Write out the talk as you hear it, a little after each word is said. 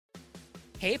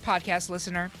Hey, podcast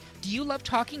listener. Do you love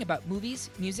talking about movies,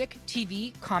 music,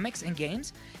 TV, comics, and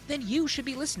games? Then you should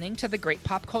be listening to The Great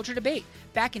Pop Culture Debate,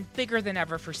 back and bigger than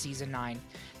ever for Season 9.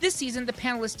 This season, the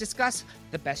panelists discuss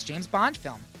the best James Bond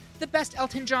film, the best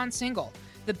Elton John single,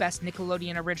 the best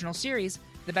Nickelodeon original series,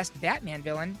 the best Batman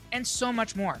villain, and so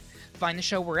much more. Find the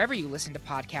show wherever you listen to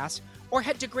podcasts, or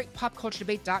head to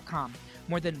greatpopculturedebate.com.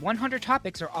 More than 100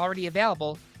 topics are already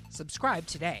available. Subscribe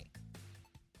today.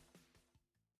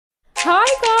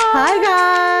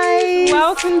 Hi guys!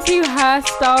 Welcome to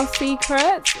Hairstyle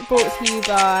Secrets, brought to you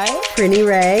by Prinny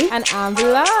Ray and Amber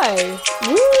Lowe.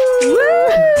 Woo!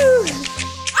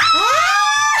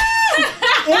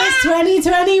 It's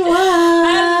 2021!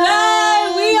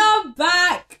 Hello! We are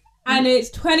back! And it's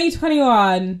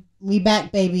 2021. We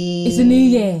back, baby. It's a new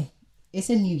year. It's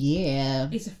a new year.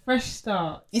 It's a fresh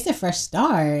start. It's a fresh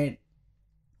start.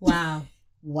 Wow.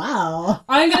 Wow.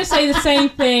 I'm going to say the same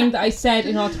thing that I said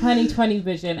in our 2020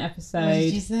 Vision episode. What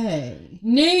did you say?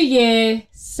 New year,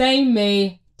 same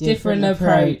me, different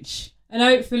approach. And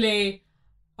hopefully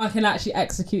I can actually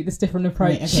execute this different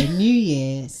approach. Wait, okay, new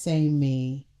year, same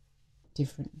me,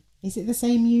 different. Is it the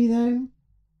same you though?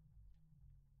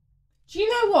 Do you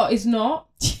know what is not?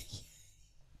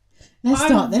 Let's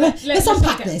start there. Let's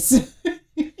unpack this.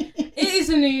 It is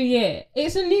a new year.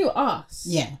 It's a new us.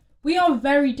 Yeah. We are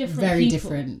very different Very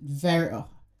people. different.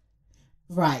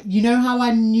 Right. You know how I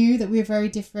knew that we were very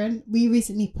different? We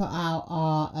recently put out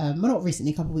our, well, not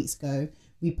recently, a couple of weeks ago,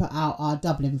 we put out our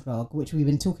Dublin vlog, which we've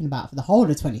been talking about for the whole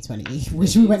of 2020,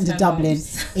 which we went to Dublin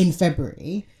in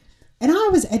February. And I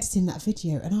was editing that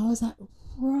video and I was like,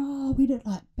 bro, we look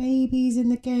like babies in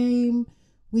the game.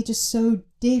 We're just so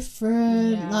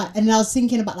different. Yeah. Like, and I was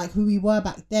thinking about like who we were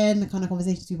back then, the kind of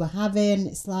conversations we were having.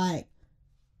 It's like,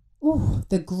 oh,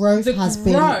 the growth has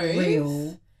been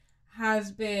real.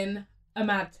 Has been a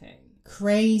mad thing.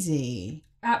 Crazy.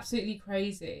 Absolutely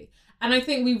crazy. And I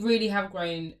think we really have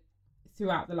grown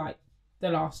throughout the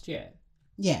last year.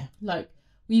 Yeah. Like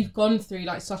we've gone through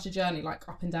like such a journey, like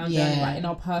up and down journey, like in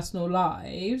our personal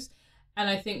lives. And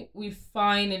I think we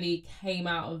finally came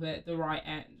out of it the right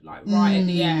end. Like right at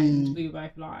the end, we were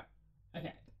both like,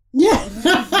 okay. Yeah.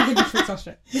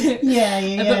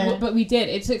 yeah. But we did.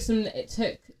 It took some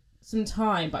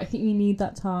time, but I think we need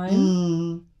that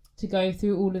time to go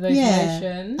through all of those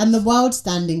emotions. And the world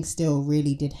standing still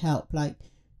really did help. Like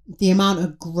the amount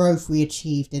of growth we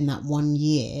achieved in that 1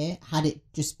 year, had it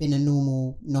just been a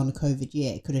normal non-COVID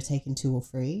year, it could have taken 2 or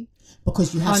 3,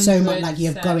 because you have so much, like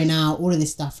you have going out, all of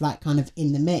this stuff like kind of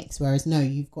in the mix, whereas no,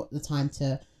 you've got the time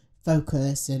to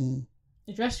focus and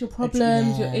address your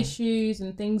problems, your issues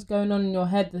and things going on in your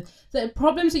head. The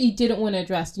problems that you didn't want to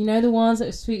address, you know, the ones that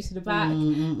were sweet to the back,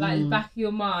 like the back of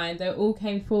your mind, they all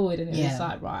came forward and it was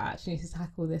like, right, I actually need to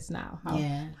tackle this now.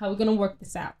 How are we going to work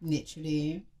this out?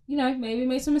 Literally. You know, maybe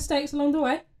make some mistakes along the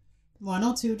way. 1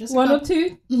 or 2, just one or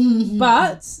two.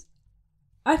 But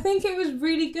I think it was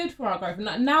really good for our growth. And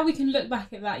like, now we can look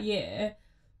back at that year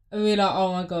and we're like,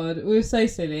 oh my God, we were so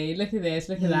silly. Look at this,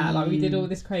 look at that. Like we did all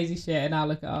this crazy shit and now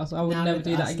look at us. I would never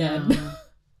do that again.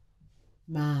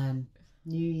 Man,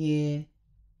 new year,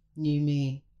 new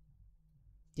me,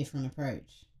 different approach.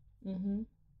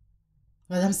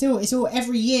 But I'm still, it's all,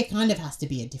 every year kind of has to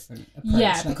be a different approach.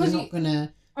 Yeah, like because you're not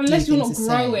gonna, unless you're not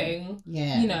growing,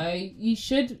 you know,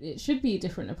 it should be a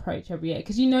different approach every year,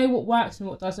 because you know what works and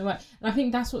what doesn't work. And I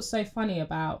think that's what's so funny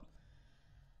about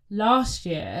last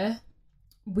year.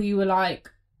 We were like,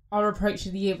 our approach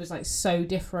of the year was like so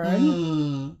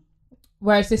different.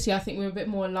 Whereas this year, I think we were a bit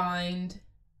more aligned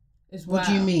as well. What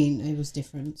do you mean it was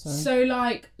different? Sorry. So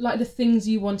like the things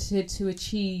you wanted to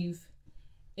achieve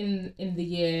in the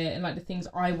year, and like the things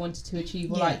I wanted to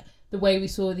achieve, or like the way we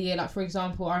saw the year. Like for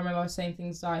example, I remember I was saying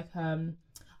things like,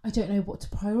 I don't know what to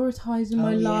prioritize in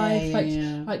my life.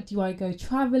 Like, do I go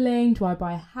traveling? Do I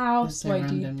buy a house? Do I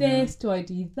do this? Do I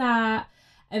do that?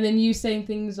 And then you saying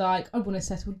things like, I want to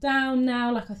settle down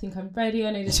now. Like, I think I'm ready.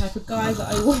 I know the type of guy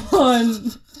that I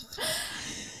want.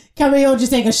 Can we all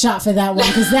just take a shot for that one?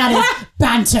 Because that is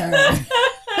banter.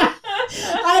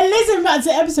 I listened back to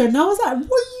the episode and I was like, what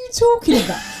are you talking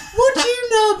about? What do you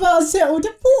know about settled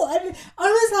divorce? I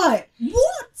was like,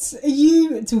 what are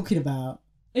you talking about?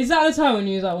 Is that the time when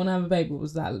you was like, want to have a baby? What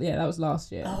was that? Yeah, that was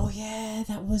last year. Oh yeah,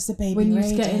 that was the baby. When you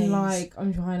was getting like,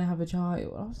 I'm trying to have a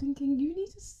child. I was thinking, you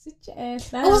need to sit your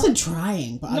ass down. I wasn't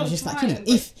trying, but I was just like, you know,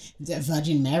 if the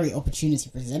Virgin Mary opportunity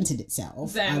presented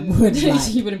itself, then I would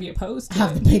like, you wouldn't be opposed to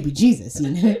have the baby Jesus, you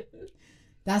know.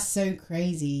 That's so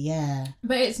crazy, yeah.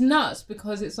 But it's nuts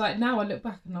because it's like, now I look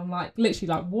back and I'm like, literally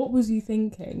like, what was you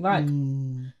thinking? Like,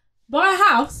 buy a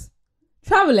house,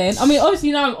 traveling. I mean,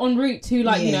 obviously now I'm en route to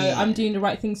like, you know, Yeah. I'm doing the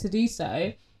right things to do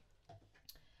so.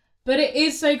 But it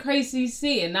is so crazy to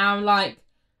see. And now I'm like,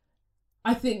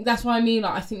 I think that's what I mean.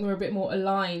 Like, I think we're a bit more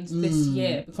aligned this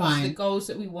year because the goals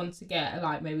that we want to get are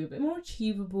like maybe a bit more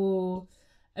achievable,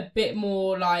 a bit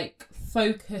more like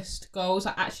focused goals.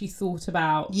 I actually thought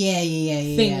about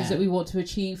things that we want to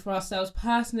achieve for ourselves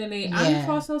personally and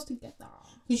for ourselves together.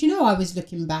 Because, you know, I was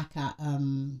looking back at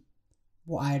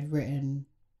what I had written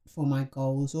for my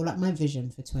goals or like my vision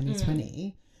for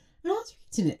 2020. And I was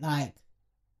reading it like,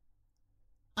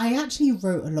 I actually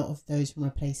wrote a lot of those from a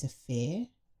place of fear.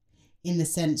 In the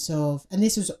sense of, and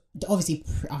this was obviously,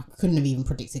 I couldn't have even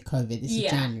predicted COVID. This is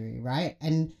January, right?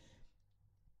 And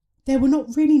there were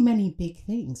not really many big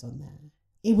things on there.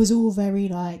 It was all very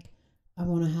like, I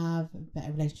want to have a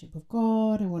better relationship with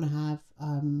God. I want to have,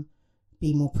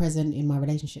 be more present in my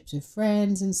relationships with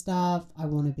friends and stuff. I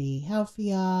want to be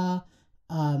healthier.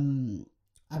 I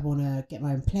want to get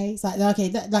my own place. Like, okay,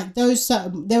 like those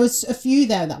certain, there was a few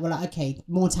there that were like, okay,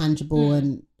 more tangible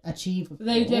and achievable.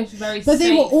 They were very but safe.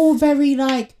 they were all very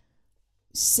like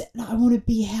I want to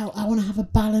be healthy. I want to have a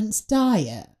balanced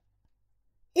diet.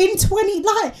 In 20,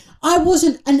 like I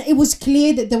wasn't, and it was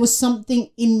clear that there was something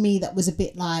in me that was a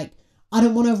bit like, I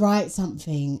don't want to write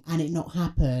something and it not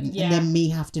happen and then me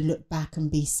have to look back and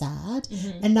be sad.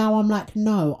 And now I'm like,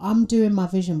 no, I'm doing my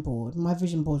vision board. My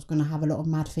vision board is going to have a lot of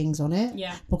mad things on it.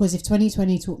 Yeah. Because if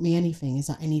 2020 taught me anything, is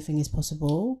that anything is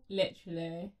possible.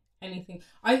 Literally. Anything.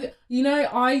 I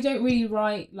don't really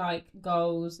write like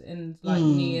goals and like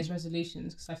New Year's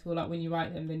resolutions because I feel like when you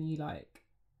write them, then you like,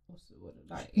 what's the word?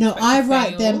 Like, no, I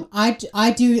write them. I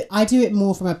do it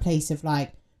more from a place of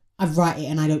like, I write it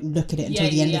and I don't look at it until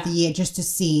the end of the year just to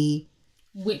see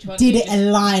which one did it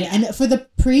align. And for the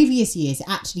previous years, it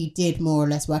actually did more or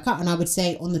less work out. And I would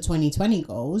say on the 2020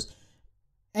 goals,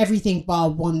 everything bar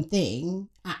one thing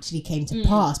actually came to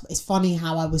pass. But it's funny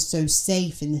how I was so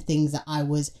safe in the things that I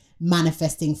was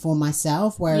manifesting for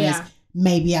myself, whereas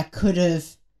maybe I could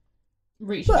have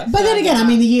reached. But then again, I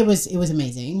mean, the year was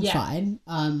amazing, fine.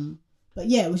 But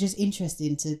yeah, it was just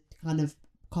interesting to kind of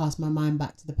cast my mind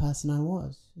back to the person I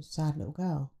was, a sad little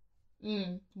girl.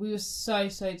 We were so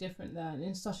different then,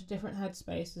 in such a different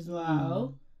headspace as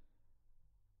well.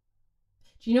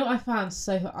 Do you know what I found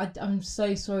I'm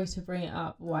so sorry to bring it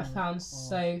up. What I found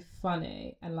so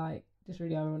funny and like just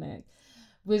really ironic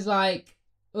was like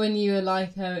when you were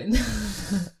like you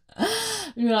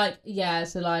were like, yeah,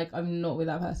 so like I'm not with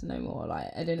that person no more.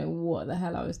 Like I don't know what the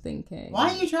hell I was thinking.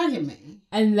 Why are you dragging me?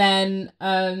 And then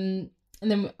I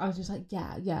was just like,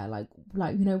 yeah, like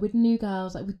you know, with new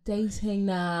girls, like we're dating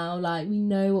now, like we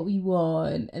know what we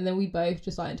want. And then we both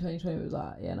just like in 2020 was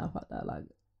like, yeah, no, fuck that, like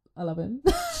I love him.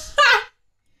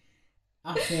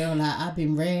 I feel like I've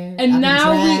been read. And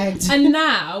now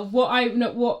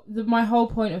my whole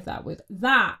point of that was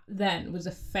that then was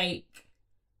a fake.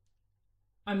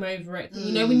 I'm over it.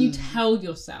 You know when you tell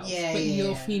yourself, but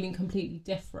you're feeling completely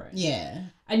different. Yeah.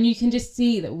 And you can just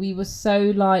see that we were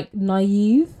so like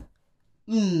naive.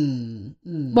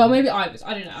 Well, maybe I was.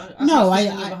 I don't know.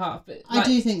 I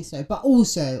do think so. But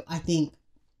also, I think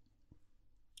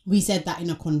we said that in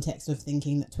a context of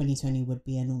thinking that 2020 would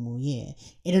be a normal year.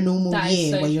 In a normal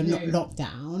year where you're not locked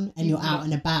down and you're out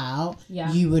and about,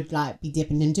 you would like be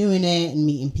dipping and doing it and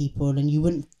meeting people, and you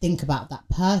wouldn't think about that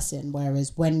person.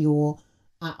 Whereas when you're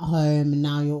at home and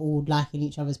now you're all liking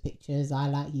each other's pictures, I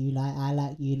like you, like and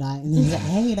then like,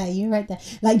 hey, like you right there,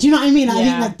 like, do you know what I mean? Like,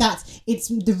 I think like it's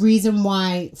the reason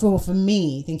why for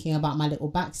me thinking about my little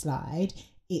backslide,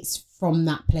 it's from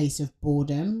that place of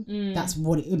boredom. That's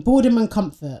what boredom and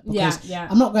comfort, because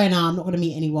I'm not going out, I'm not going to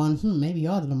meet anyone. Maybe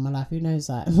you're the love of my life, who knows,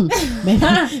 like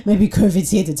maybe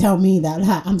COVID's here to tell me that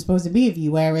like I'm supposed to be with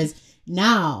you. Whereas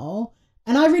now,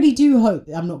 and I really do hope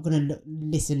that I'm not going to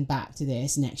listen back to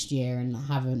this next year and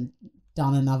haven't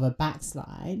done another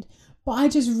backslide. But I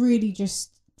just really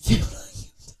just feel like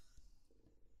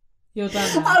you're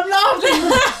done now. I'm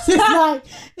laughing. It's like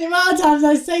the amount of times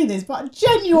I say this, but I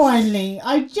genuinely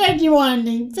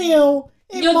feel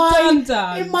in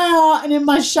my heart and in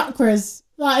my chakras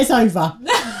like it's over.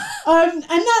 And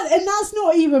that's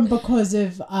not even because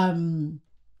of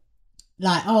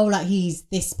like, oh, like he's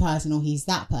this person or he's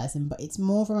that person, but it's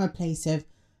more from a place of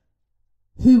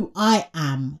who I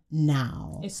am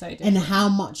now. It's so different. And how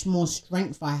much more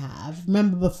strength I have.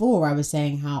 Remember before I was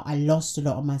saying how I lost a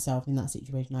lot of myself in that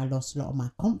situation. I lost a lot of my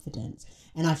confidence.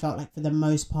 And I felt like for the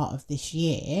most part of this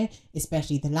year,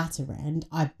 especially the latter end,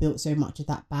 I built so much of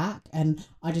that back. And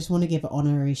I just want to give an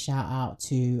honorary shout out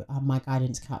to my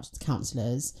guidance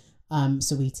counsellors,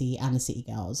 Sweetie and the City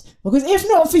Girls, because if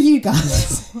not for you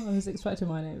guys, I was expecting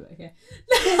my name, but okay.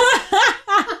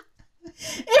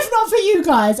 If not for you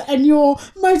guys and your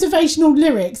motivational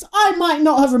lyrics, I might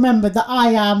not have remembered that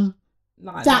I am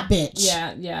like, that bitch.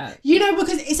 Yeah. You know,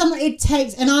 because it's something it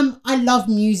takes, and I love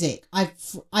music. I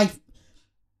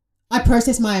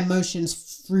process my emotions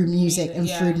through music and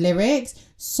through lyrics.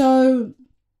 So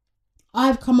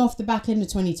I've come off the back end of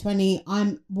 2020.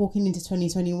 I'm walking into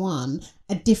 2021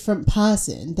 a different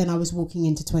person than I was walking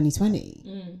into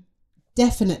 2020.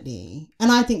 Definitely.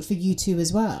 And I think for you too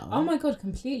as well. Oh my God,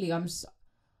 completely.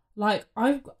 Like,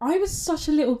 I was such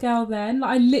a little girl then. Like,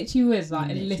 I literally was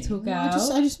like a little girl.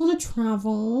 I just want to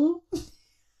travel.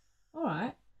 All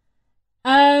right.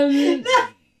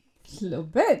 Little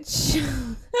bitch.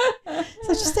 So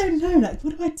I just don't know. Like,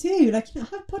 what do I do? Like, I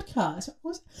have a podcast.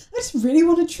 I just really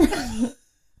want to travel.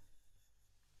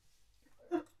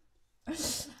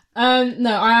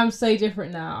 No, I am so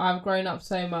different now. I've grown up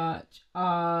so much.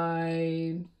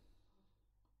 I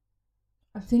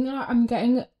think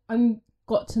I'm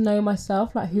got to know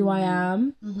myself, like who I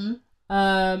am. Mm-hmm.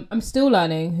 I'm still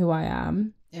learning who I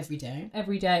am every day,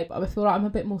 but I feel like I'm a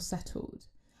bit more settled,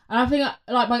 and I think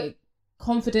like my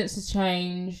confidence has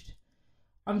changed.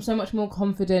 I'm so much more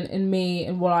confident in me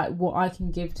and what I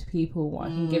can give to people, what I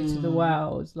can give to the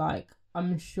world. Like,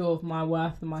 I'm sure of my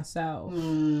worth and myself,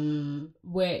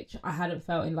 which I hadn't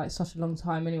felt in like such a long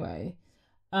time anyway.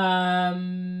 I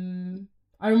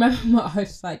remember I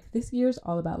was like, this year is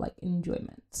all about like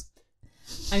enjoyment.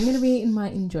 I'm going to be in my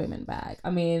enjoyment bag.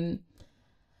 I mean,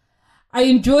 I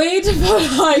enjoyed,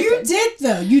 but like... You did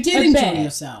though. You did enjoy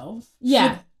yourself.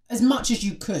 Yeah. As much as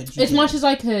you could. As much as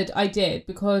I could, I did,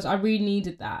 because I really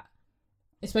needed that.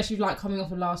 Especially like coming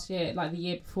off of last year, like the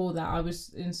year before that, I was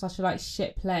in such a like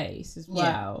shit place as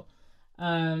well.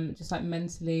 Just like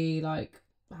mentally, like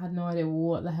I had no idea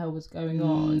what the hell was going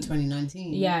on.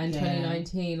 2019. Yeah, in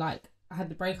 2019, like I had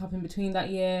the breakup in between that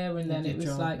year, and then it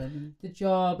was like the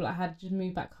job. Like I had to just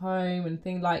move back home and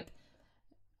things. Like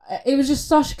it was just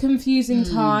such a confusing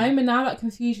time, and now that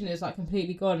confusion is like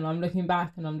completely gone. And I'm looking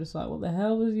back, and I'm just like, what the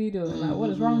hell was you doing? Like,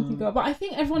 what is wrong with you, girl? But I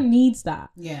think everyone needs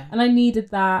that. Yeah, and I needed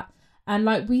that. And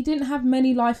like we didn't have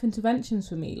many life interventions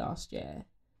for me last year.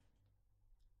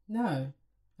 No.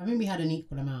 I think we had an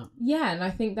equal amount. Yeah, and I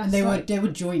think that's they were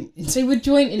joint. They were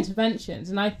joint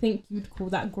interventions, and I think you'd call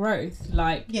that growth.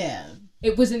 Like, yeah,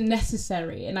 it wasn't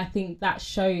necessary, and I think that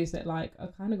shows that like I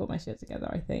kind of got my shit together.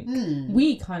 I think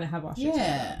we kind of have our shit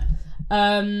together.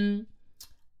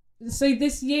 So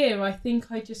this year, I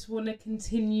think I just want to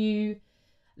continue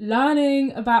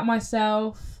learning about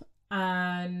myself,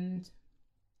 and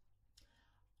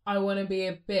I want to be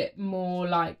a bit more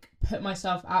like put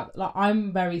myself out. Like,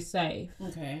 I'm very safe.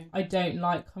 Okay. I don't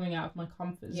like coming out of my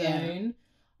comfort zone.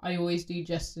 I always do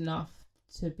just enough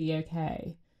to be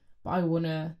okay. But I want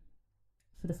to,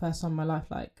 for the first time in my life,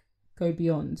 like go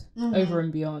beyond, over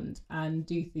and beyond, and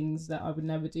do things that I would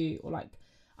never do. Or like,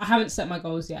 I haven't set my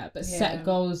goals yet, but set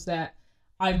goals that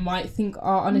I might think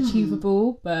are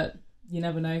unachievable, but you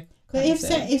never know. But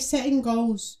if setting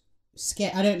goals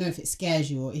I don't know if it scares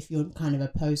you or if you're kind of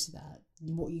opposed to that.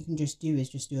 What you can just do is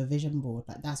just do a vision board.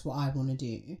 Like, that's what I want to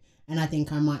do. And I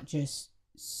think I might just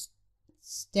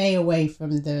stay away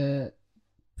from the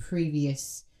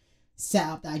previous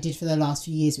setup that I did for the last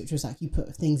few years, which was like you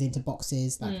put things into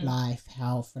boxes like life,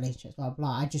 health, relationships, blah,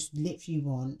 blah. I just literally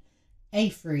want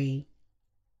A3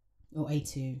 or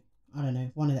A2. I don't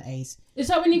know, one of the A's. Is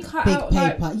that when you cut big out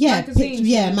paper? Like,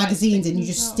 magazines? Magazines, and you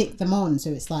just out. stick them on.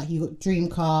 So it's like, you got dream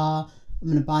car. I'm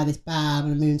gonna buy this bag. I'm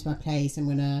gonna move into my place. I'm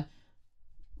gonna,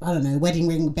 I don't know, wedding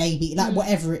ring, baby, like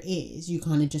whatever it is. You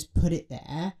kind of just put it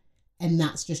there, and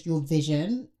that's just your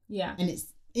vision. Yeah. And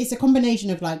it's a combination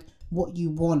of like what you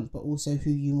want, but also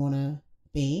who you want to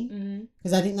be.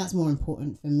 Because I think that's more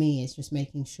important for me. Is just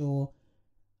making sure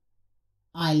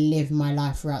I live my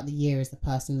life throughout the year as the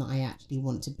person that I actually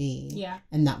want to be. Yeah.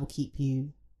 And that will keep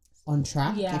you on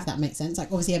track, if that makes sense.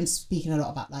 Like, obviously I'm speaking a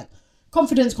lot about like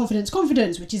confidence,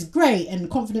 which is great. And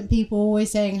confident people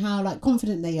always saying how like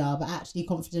confident they are, but actually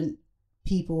confident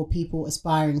people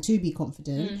aspiring to be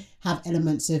confident have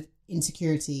elements of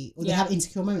insecurity, or they have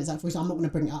insecure moments. Like, for example, I'm not going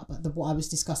to bring it up, but what I was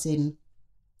discussing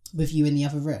with you in the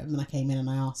other room, and I came in and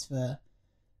I asked,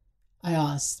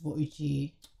 what would you...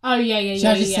 Oh, yeah. Should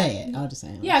I just say it? I'll just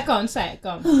say it. Yeah, go on, say it,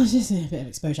 go on. Oh, it's just a bit of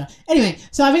exposure. Anyway,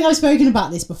 so I think I've spoken about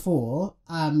this before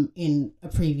in a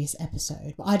previous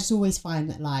episode, but I just always find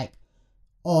that like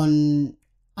I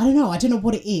don't know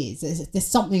what it is. There's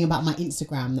something about my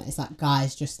Instagram that it's like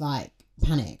guys just like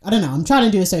panic. I don't know. I'm trying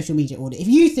to do a social media audit. If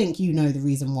you think you know the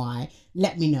reason why,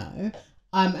 let me know.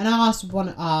 And I asked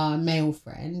one male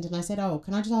friend, and I said, "Oh,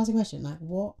 can I just ask a question? Like,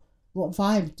 what what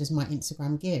vibe does my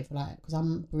Instagram give? Like, because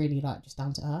I'm really like just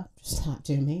down to earth, just like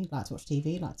doing me, like to watch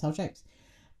TV, like tell jokes.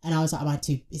 And I was like,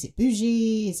 is it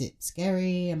bougie? Is it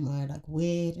scary? Am I like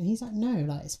weird? And he's like, no,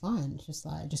 like it's fine. It's just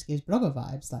like, it just gives blogger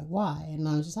vibes. Like, why? And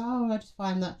I was just like, I just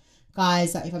find that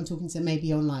guys, that if I'm talking to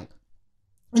maybe on like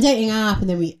a dating app and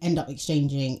then we end up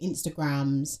exchanging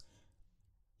Instagrams,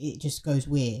 it just goes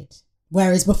weird.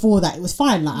 Whereas before that, it was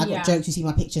fine. Like, I got jokes, you see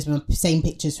my pictures, my same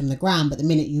pictures from the gram, but the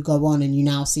minute you go on and you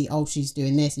now see, oh, she's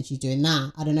doing this and she's doing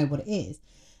that, I don't know what it is.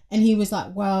 And he was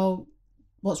like, well,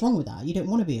 what's wrong with that? You don't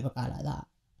want to be with a guy like that.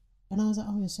 And I was like,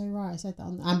 oh, you're so right. I said that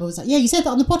on... Amber was like, yeah, you said that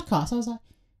on the podcast. I was like,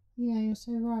 yeah, you're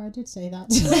so right. I did say that.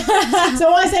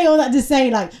 So I say all that to say,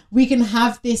 like, we can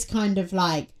have this kind of,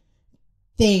 like,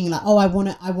 thing, like, oh, I want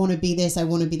to be this, I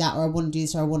want to be that, or I want to do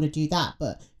this, or I want to do that.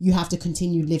 But you have to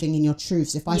continue living in your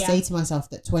truths. If I say to myself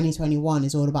that 2021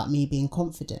 is all about me being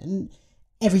confident,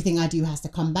 everything I do has to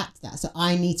come back to that. So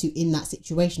I need to, in that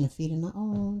situation of feeling like,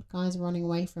 oh, guys are running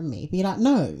away from me, be like,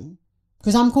 no.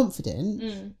 Because I'm confident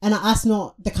and that's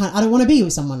not the kind... I don't want to be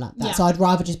with someone like that. So I'd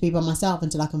rather just be by myself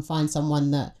until I can find someone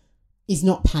that is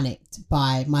not panicked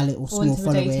by my little small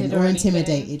following or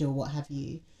intimidated or what have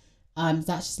you. That's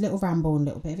just a little ramble and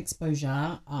a little bit of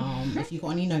exposure. If you've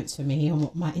got any notes for me on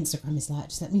what my Instagram is like,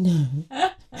 just let me know.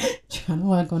 Trying to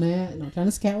work on it. Not trying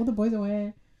to scare all the boys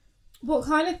away. What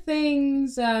kind of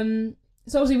things... So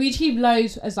obviously we achieved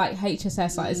loads as like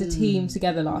HSS, like as a team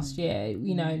together last year,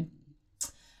 you know.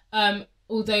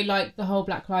 Although like the whole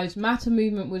Black Lives Matter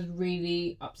movement was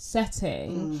really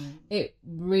upsetting, it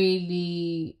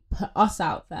really put us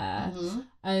out there.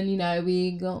 And you know,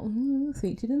 we got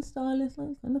featured in Stylist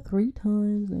like kind of 3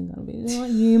 times, and got to be like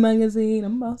You Magazine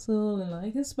and Bustle and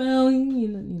like a Smell, you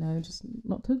know, just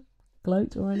not to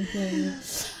gloat or anything.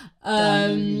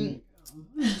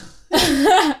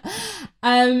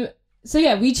 So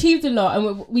yeah, we achieved a lot,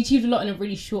 and we achieved a lot in a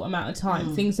really short amount of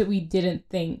time. Things that we didn't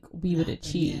think we would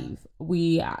achieve.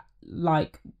 We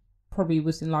like probably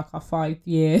was in like our 5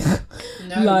 years,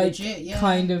 like legit,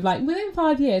 kind of like within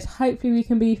 5 years. Hopefully, we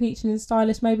can be featured in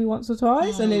Stylist maybe once or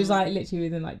twice. And it was like literally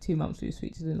within like 2 months we was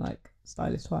featured in like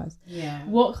Stylist twice. Yeah.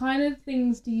 What kind of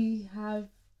things do you have?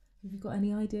 Have you got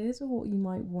any ideas of what you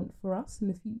might want for us in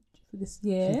the future for this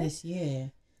year? For this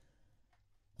year,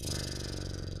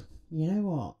 you know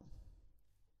what?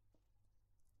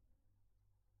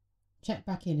 Check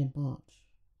back in March.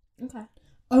 Okay.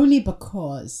 Only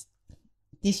because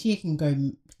this year can go...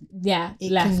 Yeah,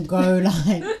 it can go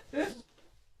like...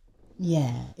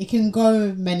 it can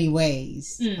go many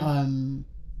ways. In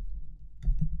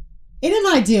an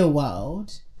ideal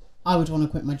world, I would want to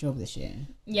quit my job this year.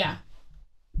 Yeah.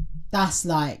 That's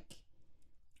like...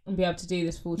 And be able to do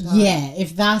this full time. Yeah,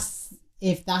 if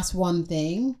that's one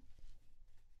thing,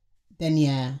 then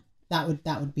yeah, that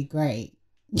would be great.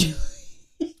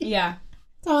 Yeah.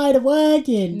 Tired of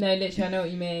working. No, literally, I know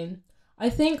what you mean. I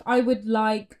think I would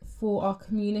like for our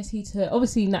community to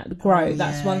obviously grow.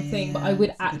 That's one thing, but I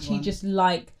would actually just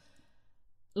like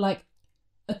a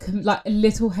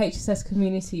little HSS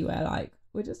community where like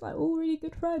we're just like all really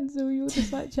good friends, and we all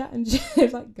just like chat and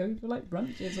shit, like going for like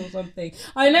brunches or something.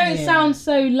 I know it sounds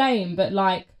so lame, but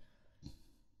like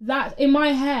that in my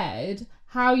head.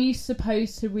 How are you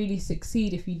supposed to really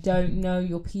succeed if you don't know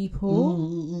your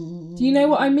people? Do you know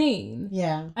what I mean?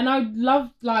 Yeah. And I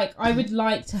would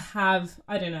like to have,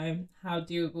 I don't know how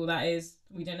doable that is.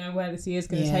 We don't know where this year is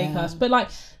going to take us. But like,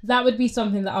 that would be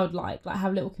something that I would like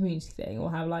have a little community thing,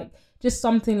 or have like, just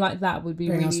something like that would be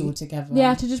bring really... us all together.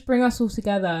 Yeah, to just bring us all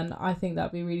together. And I think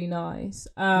that'd be really nice.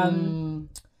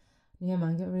 Yeah,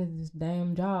 man, get rid of this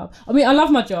damn job. I mean, I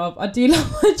love my job. I do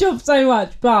love my job so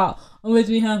much, but I would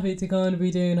be happy to kind of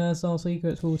be doing her Soul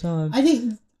Secrets full time. I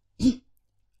think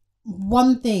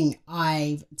one thing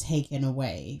I've taken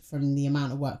away from the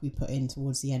amount of work we put in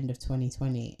towards the end of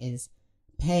 2020 is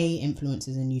pay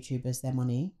influencers and YouTubers their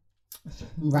money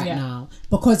now,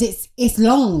 because it's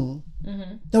long.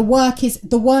 The work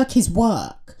is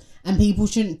work. And people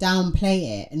shouldn't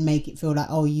downplay it and make it feel like,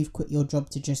 oh, you've quit your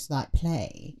job to just like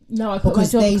play. No, I quit my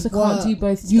job because I can't do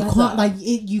both together.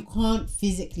 You can't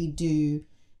physically do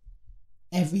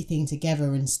everything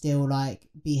together and still like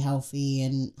be healthy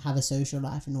and have a social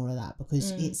life and all of that,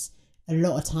 because it's a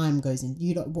lot of time goes in.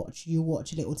 You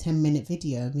watch a little 10-minute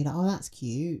video and be like, oh, that's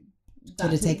cute.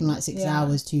 Could have taken like 6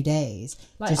 hours, 2 days.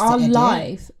 Like our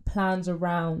life plans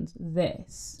around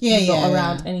this, not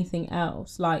around anything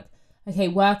else. Like. Okay,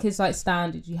 work is like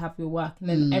standard. You have your work, and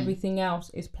then everything else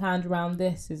is planned around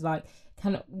this. Is like,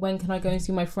 when can I go and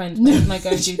see my friends? When can I go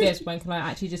and do this? When can I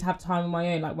actually just have time on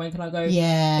my own? Like, when can I go?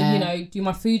 Yeah. You know, do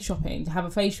my food shopping, to have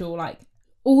a facial. Like,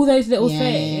 all those little Yeah,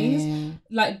 things. yeah.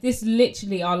 Like, this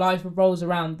literally, our life revolves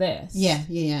around this.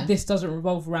 Yeah. This doesn't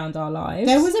revolve around our lives.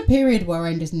 There was a period where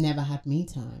I just never had me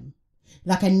time.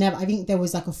 Like, I think there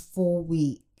was like a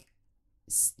 4-week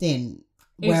stint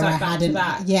It was where like I back to hadn't,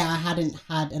 back. I hadn't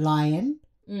had a lie-in.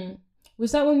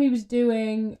 Was that when we was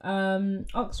doing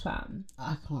Oxfam?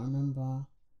 I can't remember.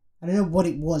 I don't know what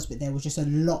it was, but there was just a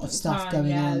lot of stuff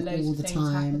going on all the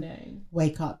time. Happening.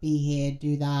 Wake up, be here,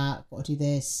 do that, got to do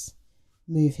this,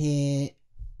 move here.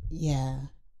 Yeah.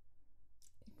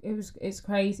 It's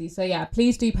crazy. So yeah,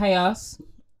 please do pay us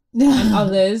and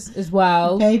others as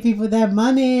well. Pay people their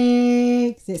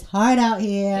money, 'cause it's hard out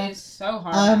here. It's so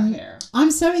hard out here. I'm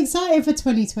so excited for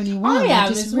 2021. I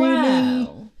am as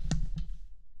well.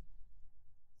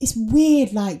 It's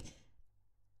weird, like,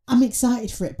 I'm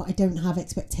excited for it, but I don't have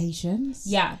expectations.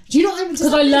 Yeah. Do you know what I mean?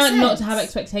 Because I learned not to have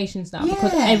expectations now,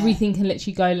 because everything can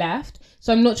literally go left.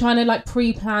 So I'm not trying to like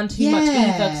pre-plan too much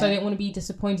either, because I don't want to be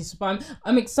disappointed. So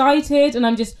I'm excited, and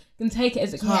I'm just gonna take it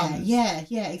as it comes.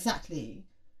 Yeah, exactly.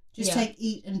 Just take,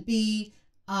 eat, and be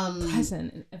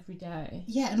present in every day.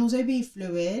 Yeah, and also be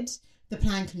fluid. The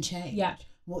plan can change. Yeah.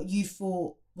 What you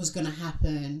thought was gonna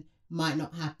happen might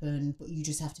not happen, but you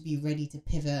just have to be ready to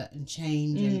pivot and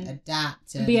change and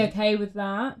adapt and be okay with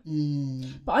that.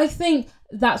 But I think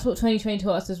that's what 2020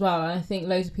 taught us as well. And I think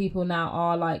loads of people now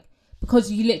are like, because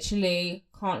you literally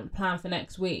can't plan for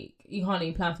next week, you can't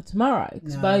even plan for tomorrow,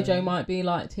 because Bojo might be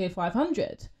like tier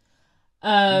 500.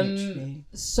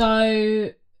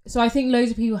 So I think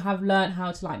loads of people have learned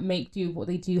how to like make do with what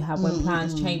they do have when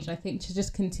plans change. And I think to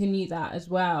just continue that as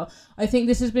well. I think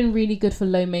this has been really good for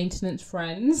low maintenance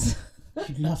friends.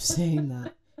 You'd love saying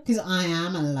that. Because I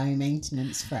am a low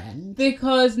maintenance friend.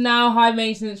 Because now high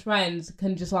maintenance friends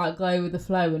can just like go with the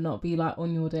flow and not be like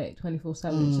on your dick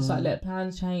 24/7. It's just like, look,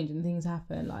 plans change and things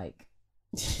happen. Like,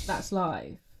 that's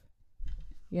life.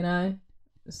 You know?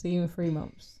 See you in 3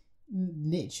 months.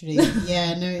 Literally.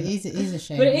 Yeah, no, it is a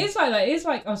shame. But it is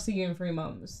like I'll see you in 3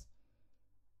 months.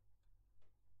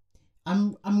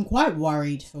 I'm quite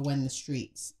worried for when the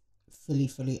streets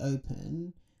fully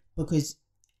open, because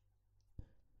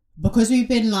we've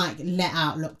been like let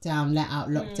out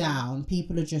lockdown,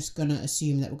 people are just gonna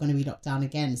assume that we're gonna be locked down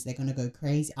again, so they're gonna go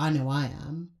crazy. I know I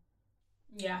am.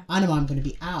 Yeah. I know I'm gonna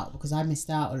be out because I missed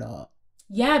out a lot.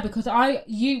 Yeah, because when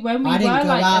we I didn't were go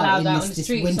like out allowed in out on this the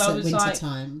streets, winter, I was winter like,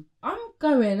 time. I'm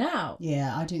going out.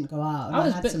 Yeah, I didn't go out. I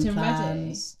was had booked some and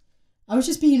plans. I was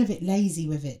just being a bit lazy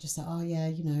with it, just like, oh yeah,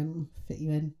 you know, fit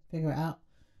you in, figure it out.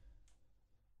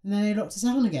 And then they locked us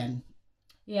down again.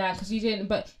 Yeah, because you didn't.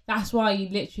 But that's why you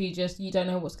literally you don't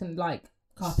know what's gonna like.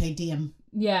 Carpe diem.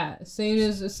 Yeah, as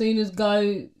soon as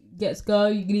go gets go,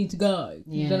 you need to go.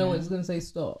 Yeah. You don't know when it's gonna say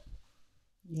stop.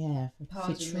 Yeah, for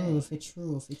true.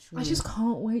 I just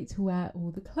can't wait to wear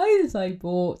all the clothes I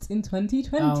bought in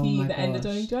 2020, the end of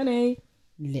 2020.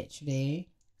 Literally.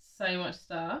 So much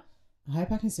stuff. I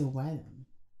hope I can still wear them.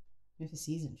 If the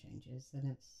season changes,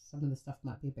 then some of the stuff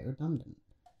might be a bit redundant.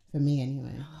 For me,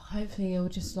 anyway. Hopefully, it'll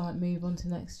just like move on to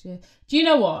next year. Do you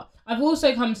know what? I've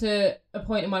also come to a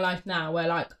point in my life now where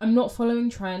like I'm not following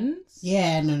trends.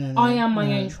 Yeah, no. I am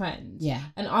my own trend. Yeah.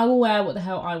 And I will wear what the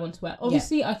hell I want to wear.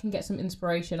 Obviously, I can get some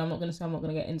inspiration. I'm not going to say I'm not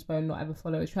going to get inspo and not ever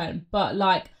follow a trend. But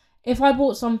like, if I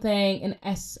bought something in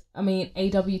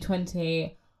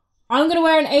AW20, I'm going to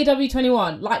wear an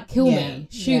AW21. Like, kill me.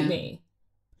 Shoot me.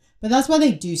 But that's why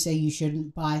they do say you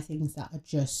shouldn't buy things that are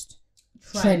just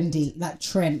trendy, like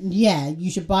trend. Yeah, you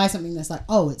should buy something that's like,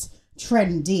 oh, it's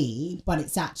trendy, but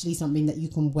it's actually something that you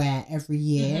can wear every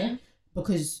year,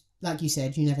 because like you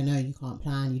said, you never know, you can't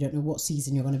plan, you don't know what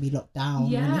season you're going to be locked down,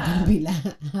 when you're going to be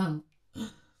let out.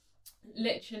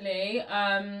 Literally.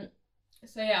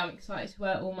 So yeah, I'm excited to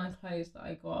wear all my clothes that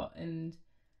I got. And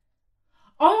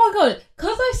oh my god,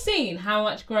 because I've seen how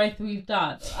much growth we've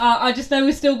done, I just know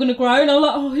we're still going to grow, and I'm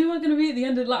like, oh, who am I going to be at the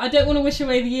end of, like, I don't want to wish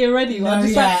away the year already. No, I'm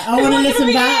just I want to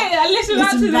listen back. I listen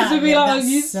back to this and be like, oh,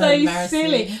 you're so silly.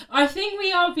 silly. I think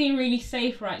we are being really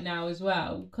safe right now as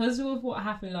well, because of what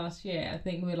happened last year. I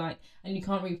think we're like, and you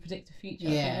can't really predict the future. I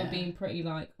think we're being pretty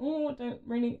like, oh, I don't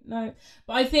really know.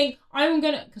 But I think I'm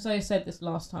going to, because I said this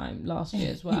last year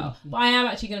as well, but I am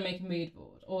actually going to make a mood board.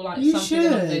 Or like something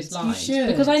along those lines.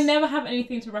 Because I never have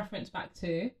anything to reference back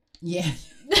to. Yeah.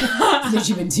 It's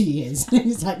literally been 2 years.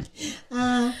 It's like,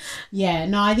 yeah,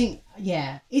 no, I think,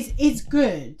 yeah, it's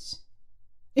good.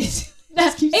 It's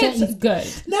good.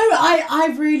 No,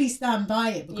 I really stand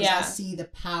by it, because I see the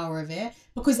power of it.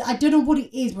 Because I don't know what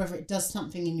it is, whether it does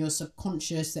something in your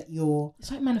subconscious that you're... It's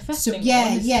like manifesting.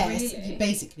 Really.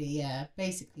 Basically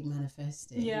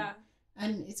manifesting. Yeah.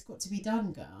 And it's got to be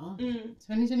done, girl.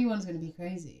 2021 is going to be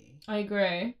crazy. I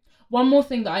agree. one more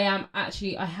thing that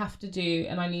I have to do,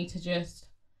 and I need to just,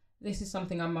 this is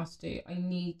something I must do. I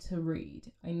need to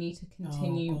read. I need to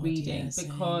continue reading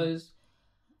because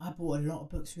I bought a lot of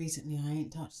books recently. I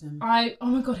ain't touched them. Oh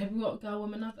my God, have you got Girl,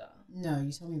 Woman, Other? No,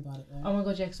 you told me about it though. Oh my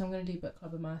God, yeah, because I'm going to do book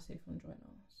club with Mercy from Joy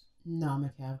Knowles. No, I'm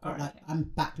okay. I've got Alright, I'm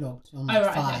backlogged on 5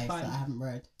 that I haven't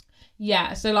read.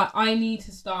 Yeah, so like I need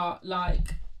to start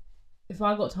like, if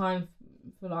I got time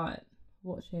for like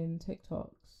watching TikToks,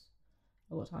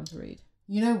 I've got time to read.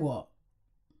 You know what?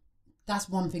 That's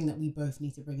one thing that we both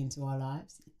need to bring into our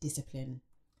lives. Discipline.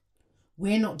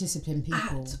 We're not disciplined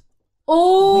people.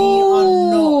 Oh, we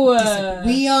are not disciplined.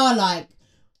 We are like,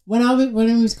 when I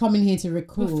was coming here to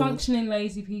record, we're functioning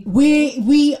lazy people.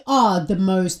 We are the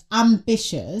most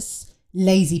ambitious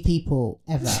lazy people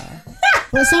ever.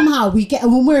 But somehow we get,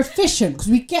 when we're efficient, because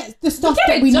we get the stuff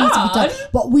that we need to be done,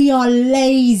 but we are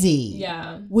lazy.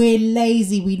 Yeah. We're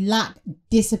lazy. We lack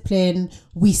discipline.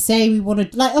 We say we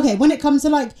want to, like, okay, when it comes to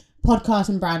like podcast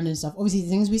and brand and stuff, obviously the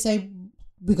things we say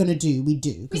we're going to do, we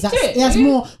do. Because that's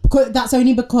more, because that's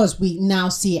only because we now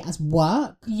see it as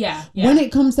work. Yeah. When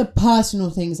it comes to personal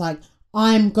things like,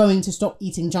 I'm going to stop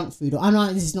eating junk food, or I'm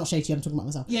like, this is not shady, I'm talking about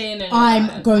myself.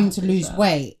 I'm going to lose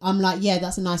weight. I'm like, yeah,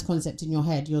 that's a nice concept in your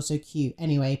head. You're so cute.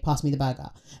 Anyway, pass me the burger.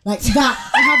 Like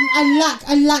that.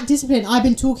 I lack discipline. I've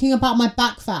been talking about my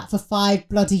back fat for 5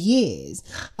 bloody years.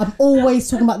 I'm always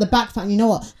talking about the back fat. And you know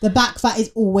what? The back fat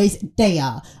is always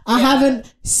there. I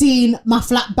haven't seen my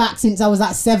flat back since I was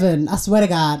like 7. I swear to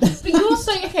God. But you're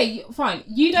saying, okay, fine.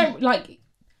 You don't like,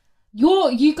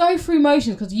 you go through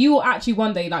motions because you will actually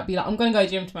one day like be like, I'm going to go to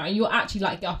gym tomorrow, and you'll actually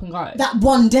like get up and go. That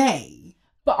one day.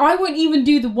 But I won't even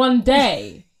do the one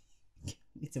day.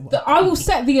 I will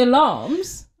set the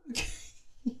alarms.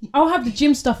 I'll have the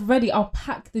gym stuff ready. I'll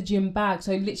pack the gym bag.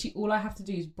 So literally all I have to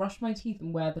do is brush my teeth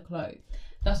and wear the clothes.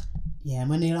 Yeah,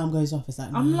 when the alarm goes off, it's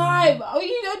like, I'm like, oh,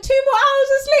 you know, 2 more hours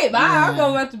of sleep. I'm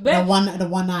going back to bed. The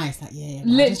one eye, it's like, yeah.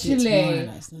 Literally.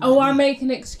 I make an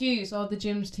excuse. Oh, the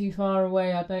gym's too far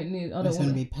away. It's going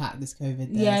to be packed this COVID.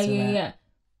 Yeah.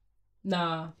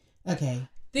 Nah. Okay.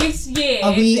 This year,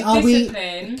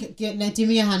 discipline. Do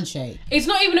me a handshake. It's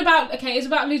not even about, it's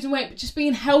about losing weight, but just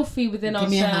being healthy within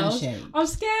ourselves. Give me a handshake. I'm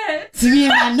scared. Give me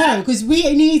a hand. No, because we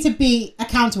need to be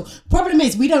accountable. Problem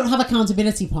is, we don't have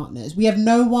accountability partners. We have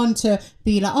no one to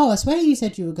be like, oh, I swear you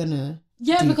said you were going to.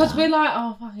 Yeah, because we're like,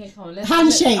 oh, fuck it, come on.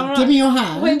 Handshake. Right. Give me your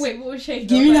hand. Wait, what was shaking?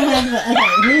 Give me the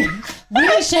hand.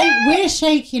 Okay, we're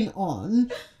shaking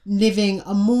on living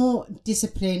a more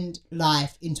disciplined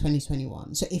life in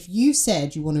 2021. So if you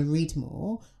said you want to read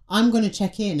more, I'm going to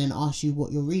check in and ask you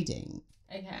what you're reading.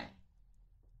 Okay.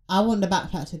 I want the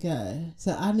backpack to go,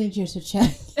 so I need you to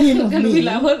check in on me. Be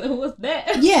like, what's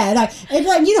that? Yeah, like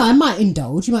you know, I might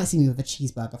indulge. You might see me with a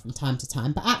cheeseburger from time to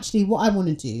time, but actually, what I want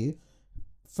to do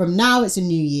from now, it's a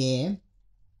new year,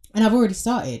 and I've already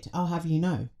started. I'll have you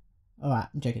know. All right,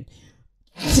 I'm joking.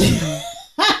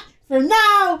 From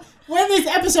now, when this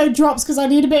episode drops, because I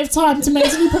need a bit of time to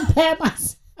mentally prepare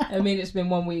myself. I mean, it's been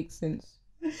 1 week since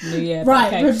New Year. Right,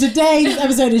 okay. From today this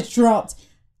episode is dropped,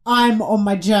 I'm on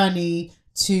my journey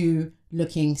to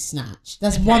looking snatched.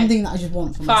 That's one thing that I just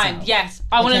want for myself. Fine, yes.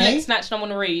 I want to look snatched and I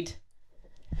want to read.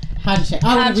 Handshake.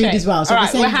 I want to read as well. So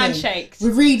we're handshakes.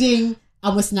 We're reading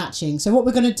and we're snatching. So what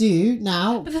we're going to do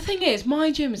now... But the thing is,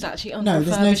 my gym is actually under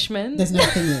refurbishment. There's no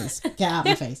thing is. Get out of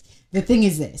my face. The thing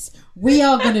is this. We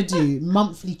are going to do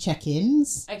monthly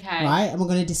check-ins. Okay. Right? And we're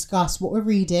going to discuss what we're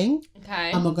reading.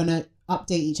 Okay. And we're going to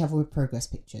update each other with progress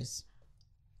pictures.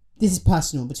 This is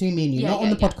personal between me and you. Not on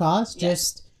the podcast.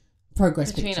 Just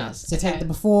progress between pictures. Us. So take the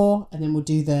before and then we'll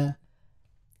do the...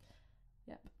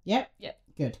 Yep.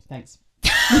 Good. Thanks.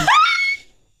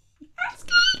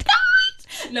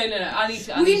 No. I need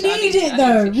to. We need it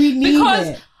though. We need it.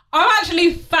 Because I'm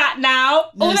actually fat now.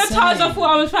 All the times I thought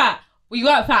I was fat. Well, you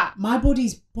weren't fat. My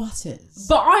body's butters.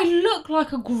 But I look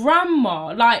like a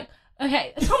grandma. Like,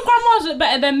 okay, some grandmas look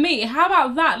better than me. How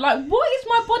about that? Like, what is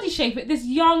my body shape at this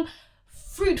young,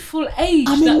 fruitful age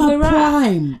I'm that in my we're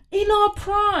prime. at? In our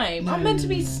prime. I'm meant to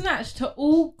be snatched to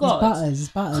all gods. It's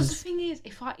butters. Because the thing is,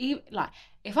 if I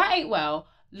ate well,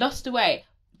 lost the weight,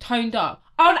 toned up,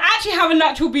 I would actually have a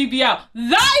natural BBL.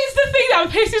 That is the thing that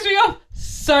pisses me off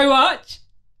so much.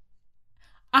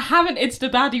 I have an Insta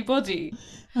baddie body,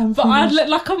 but I look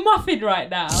like a muffin right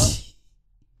now.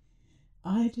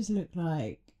 I just look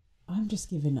like I'm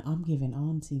giving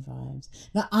auntie vibes.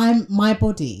 Like my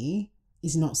body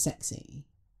is not sexy.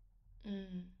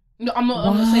 No, I'm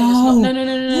not saying it's not. No.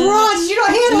 Bro, did you not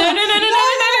hear that?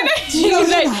 No. Did you not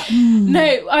hear that?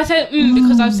 No, I said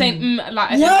because I'm saying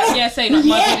like I said, saying like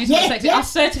my body's not sexy. I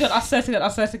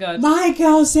swear to God. My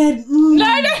girl said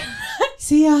No.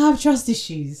 See, I have trust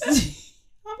issues. I'm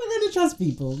not going to trust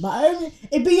people.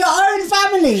 It'd be your own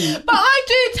family. But I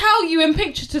do tell you in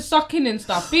pictures to suck in and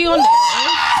stuff. Be honest.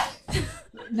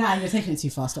 Nah, you're taking it too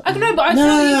far. Stop. I know, but I no,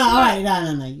 tell you. All right,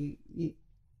 no. You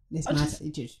this matter.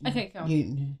 Okay, go on.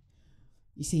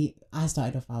 You see, I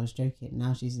started off, I was joking.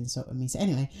 Now she's insulting me. So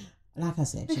anyway, like I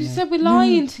said, Because you said we're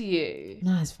lying to you.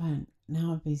 No, it's fine.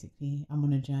 Now basically, I'm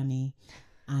on a journey,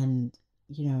 and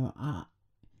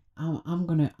I'm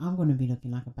gonna be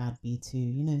looking like a bad B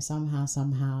too.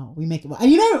 Somehow we make it work. And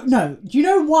do you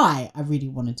know why I really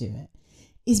want to do it?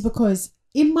 Is because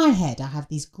in my head I have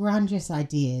these grandiose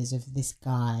ideas of this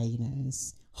guy,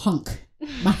 this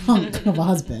my hunk of a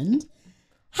husband.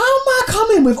 How am I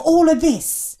coming with all of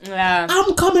this? Yeah.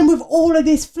 I'm coming with all of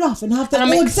this fluff and have the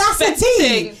audacity.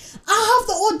 Expecting. I have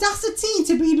the audacity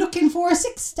to be looking for a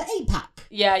 6 to 8 pack.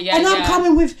 Yeah. And I'm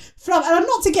coming with fluff. And I'm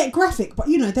not to get graphic, but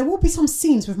there will be some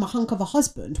scenes with my hunk of a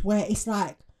husband where it's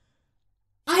like,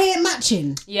 I ain't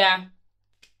matching. Yeah.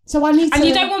 So I need to. And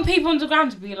you don't want people on the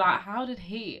ground to be like, how did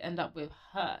he end up with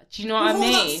her? Do you know what I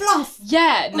mean? All that fluff.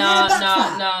 Yeah. No.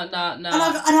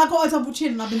 And I got a double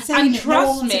chin, and I've been saying and it. Trust no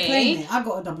one wants me, to claim it. I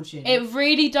got a double chin. It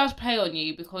really does play on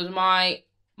you because my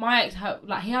ex,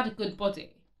 he had a good body.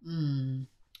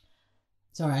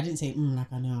 Sorry, I didn't say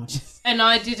like I know. And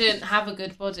I didn't have a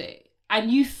good body.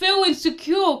 And you feel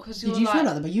insecure because you're Did you feel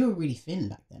like that? But you were really thin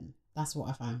back then. That's what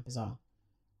I found bizarre.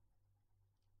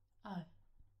 Oh.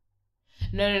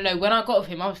 No. When I got with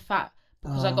him, I was fat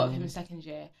because I got with him in second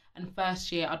year. And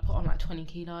first year, I'd put on like 20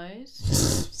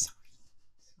 kilos.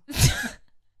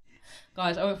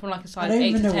 Guys, I went from like a size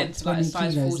 8 to 10 to like a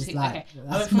size 14. Like. Okay.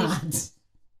 That's mad.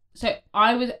 So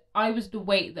I was the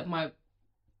weight that my...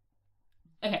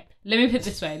 Okay, let me put it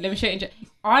this way. Let me show you.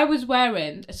 I was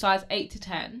wearing a size 8 to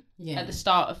 10 at the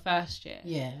start of first year.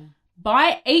 Yeah.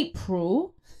 By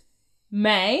April,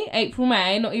 May,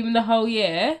 not even the whole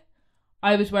year,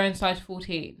 I was wearing size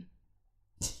 14.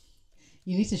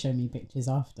 You need to show me pictures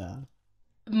after.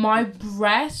 My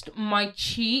breast, my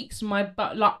cheeks, my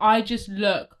butt, like I just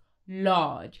look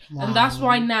large. Wow. And that's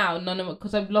why now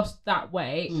because I've lost that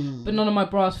weight, but none of my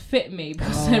bras fit me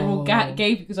because they're all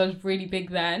gave because I was really big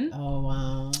then. Oh,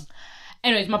 wow.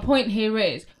 Anyways, my point here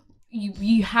is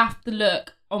you have to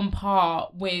look on par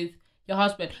with your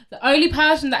husband. The only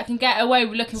person that can get away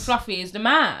with looking fluffy is the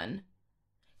man.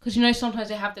 Because sometimes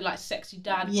they have the like sexy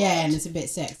dad bod. Yeah, and it's a bit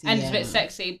sexy. And it's a bit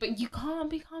sexy. But you can't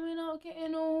be coming out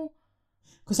getting all...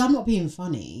 Because I'm not being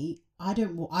funny. I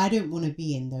don't want to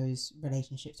be in those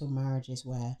relationships or marriages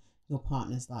where your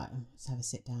partner's like, let's have a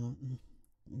sit down.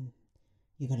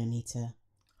 You're going to need to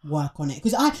work on it.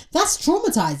 Because that's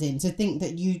traumatizing to think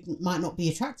that you might not be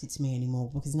attracted to me anymore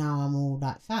because now I'm all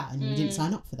like fat and you didn't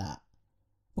sign up for that.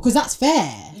 Because that's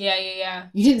fair. Yeah.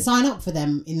 You didn't sign up for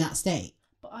them in that state.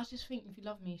 But I just think if you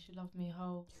love me, you should love me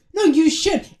whole. No, you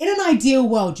should. In an ideal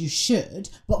world, you should.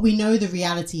 But we know the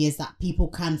reality is that people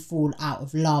can fall out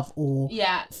of love or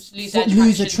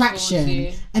lose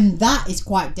attraction. And that is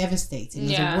quite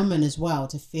devastating as a woman as well,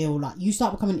 to feel like you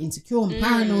start becoming insecure and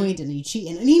paranoid and you're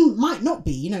cheating. And he might not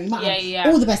be, he might have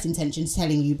all the best intentions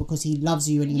telling you because he loves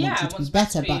you and he wants you to be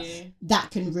better. But that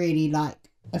can really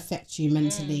affect you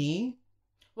mentally.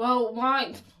 Well,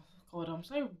 God, I'm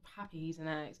so happy he's an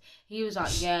ex. He was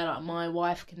like, my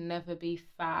wife can never be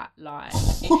fat. Like,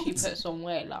 if she puts on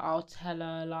weight, I'll tell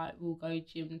her, we'll go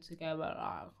gym together.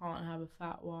 I can't have a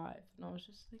fat wife. And I was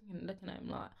just looking at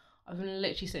him I've been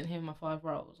literally sitting here with my 5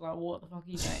 rolls. What the fuck are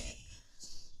you saying?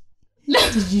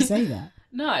 Did you say that?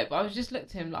 No, but I was just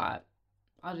looked at him I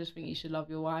just think you should love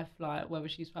your wife, whether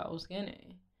she's fat or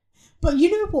skinny. But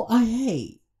you know what I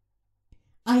hate?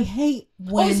 I hate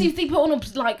when... Obviously, if they put on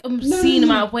obscene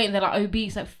amount of weight and they're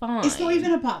obese, fine. It's not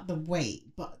even about the weight,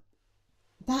 but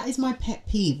that is my pet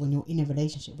peeve when you're in a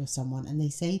relationship with someone and they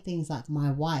say things like my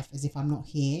wife as if I'm not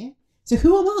here. So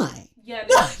who am I? Yeah.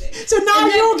 So now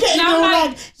you're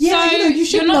getting you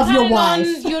should love your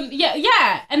wife.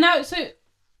 And now, so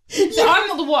I'm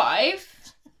not the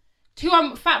wife. 2,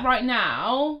 I'm fat right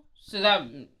now, so that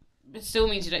still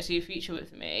means you don't see a future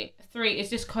with me. 3,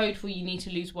 is this code for you need to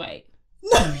lose weight?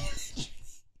 No.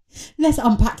 Let's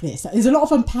unpack this. There's a lot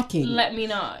of unpacking. Let me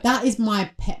know. That is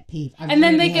my pet peeve. And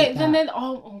then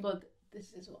oh god,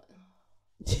 this is what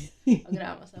I'm gonna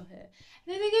out myself here.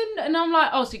 And then they go, and I'm like,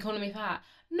 oh, so you're calling me fat?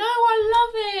 No, I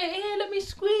love it. Here, let me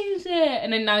squeeze it.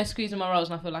 And then now he's squeezing my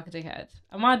rolls, and I feel like a dickhead.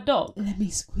 Am I a dog? Let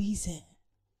me squeeze it.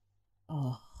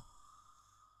 Oh.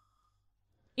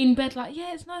 In bed,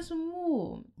 it's nice and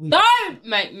warm. Don't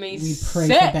make me sick. We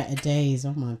pray for better days.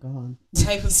 Oh my god.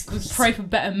 Pray for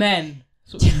better men.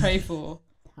 That's what we pray for.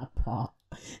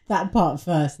 That part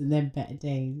first, and then better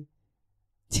days.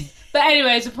 But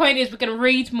anyways, the point is we're going to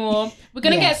read more. We're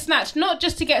going to Yeah. get snatched, not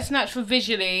just to get snatched for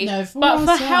visually, No, for but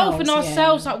for health and ourselves,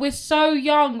 ourselves. yeah. Like, we're so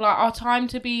young. Like, our time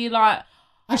to be like...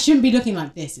 I shouldn't be looking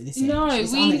like this at this age. No,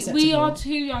 It's we unacceptable. are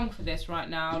too young for this right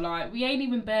now. Like, we ain't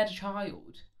even bared a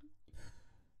child.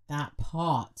 That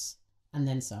part. And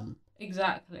then some.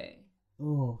 Exactly.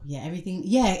 Oh, yeah, everything.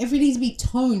 Yeah, everything needs to be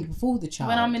toned before the child.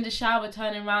 When I'm in the shower,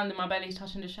 turning around and my belly's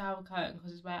touching the shower curtain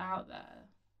because it's way out there.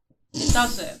 It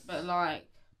does it, but like,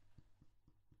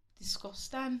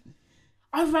 disgusting.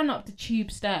 I ran up the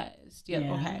tube stairs.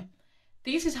 Yeah. Okay.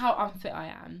 This is how unfit I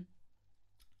am.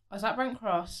 I was at Brent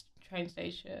Cross train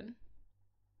station,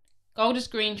 Golders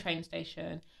Green train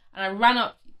station, and I ran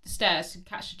up the stairs to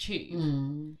catch the tube.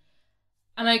 Mm.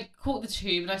 And I caught the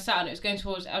tube and I sat on it. It was going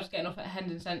towards, I was getting off at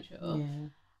Hendon Central. Yeah.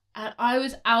 And I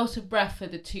was out of breath for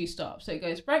the 2 stops. So it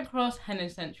goes Brent Cross, Hendon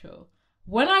Central.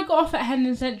 When I got off at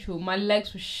Hendon Central, my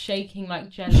legs were shaking like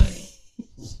jelly.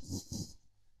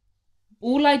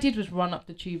 All I did was run up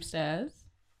the tube stairs.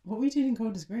 What were you doing in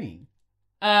Golders Green?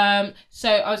 So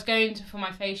I was going for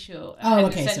my facial at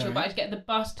Hendon Central, sorry. but I'd get the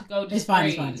bus to Golders It's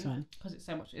fine, Green. it's fine. Because it's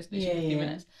so much, it's literally 15 Yeah.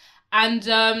 minutes.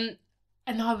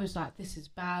 And I was like, this is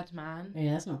bad, man.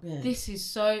 Yeah, that's not good. This is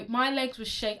so... My legs were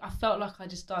shaking. I felt like I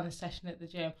just done a session at the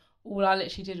gym. All I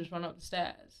literally did was run up the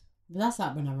stairs. But that's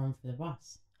like when I run for the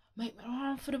bus. Mate, when I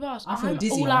run for the bus, I feel I'm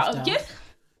dizzy all out of after.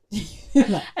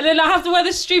 yeah. And then I have to wear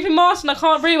this stupid mask and I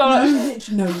can't breathe. I'm like...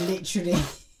 literally.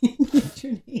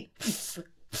 Literally.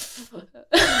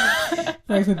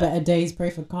 Pray for better days, pray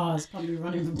for cars. Can't be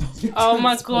running for public Oh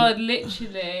my transport. God,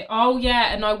 literally. Oh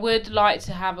yeah, and I would like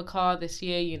to have a car this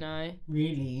year, you know.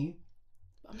 Really?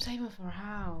 I'm saving for a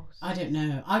house. I don't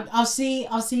know. I'll see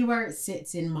where it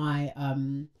sits in my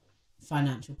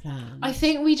financial plan. I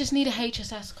think we just need a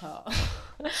HSS car.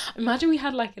 Imagine we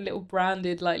had like a little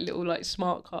branded, like little like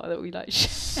smart car that we like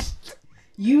shared.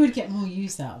 You would get more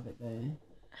use out of it though.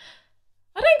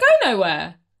 I don't go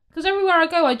nowhere. Because everywhere I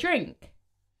go, I drink.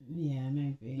 Yeah,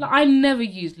 maybe. Like, I never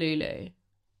use Lulu.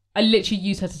 I literally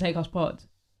use her to take us pod.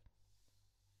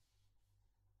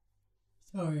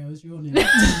 Sorry, I was yawning.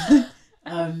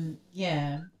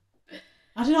 Yeah.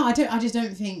 I don't know. I just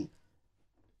don't think,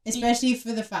 especially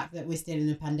for the fact that we're still in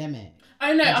a pandemic.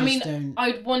 I know. I I just mean, don't-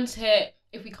 I'd want it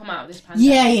if we come out of this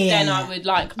pandemic. Yeah. Then I would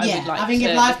like. I would like. I think to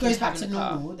if life keep goes back having to a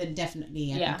car. normal, then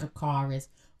definitely I Yeah. think a car is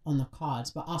on the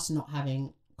cards. But us not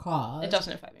having cars, It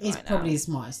doesn't affect me is right probably now. the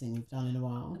smartest thing we've done in a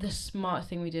while. The smartest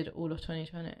thing we did all of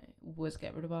 2020 was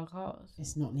get rid of our cars.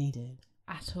 It's not needed.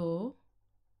 At all.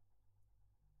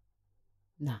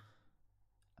 Nah,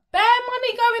 Bare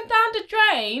money going down the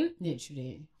drain.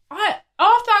 literally.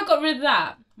 After I got rid of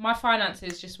that, my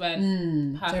finances just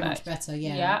went So perfect. much better,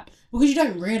 yeah. Yeah. Because you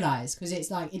don't realise, because it's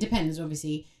like, it depends,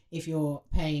 obviously, if you're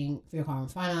paying for your car on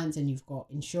finance and you've got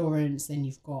insurance, then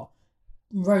you've got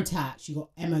road tax, you've got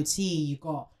MOT, you've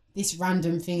got this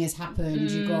random thing has happened,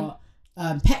 you've got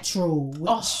petrol, which...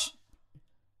 Oh.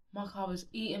 My car was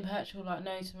eating petrol like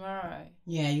no tomorrow.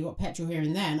 Yeah, you got petrol here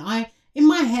and there. And in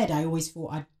my head, I always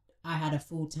thought I had a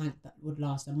full tank that would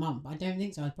last a month. But I don't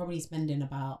think so. I was probably spending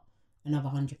about another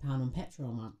 £100 on petrol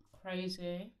a month.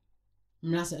 Crazy. I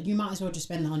mean, you might as well just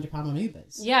spend the £100 on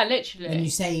Ubers. Yeah, literally. And you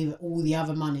save all the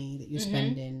other money that you're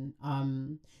spending.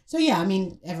 So yeah, I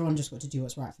mean, everyone just got to do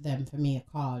what's right for them. For me, a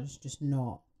car is just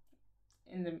not.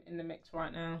 In the mix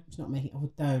right now. It's not making.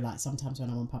 Although, like sometimes when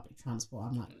I'm on public transport,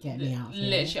 I'm like, get me out of here.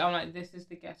 Literally, I'm like, this is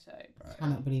the ghetto, bro. I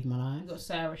cannot believe my life. We've got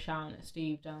Sarah shouting at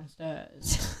Steve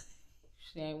downstairs.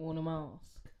 She ain't worn a mask.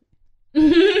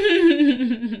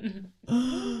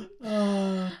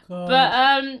 Oh god.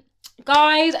 But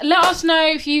guys, let us know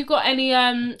if you've got any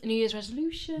New Year's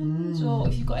resolutions or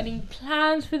if you've got any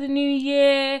plans for the new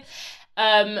year.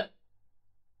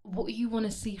 What you want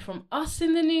to see from us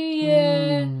in the new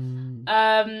year.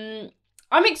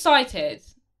 I'm excited.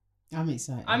 I'm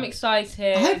excited. I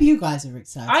I hope you guys are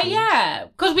excited. Yeah,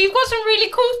 because we've got some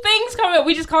really cool things coming up.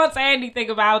 We just can't say anything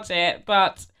about it,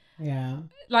 but Yeah.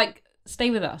 like,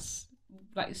 stay with us.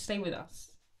 Like, stay with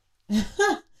us.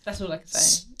 That's all I can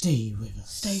say. Stay with us.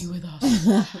 Stay with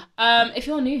us. If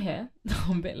you're new here,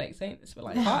 I'm a bit late saying this, but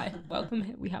like, hi, welcome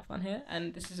here. We have fun here,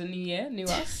 and this is a new year, new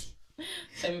us.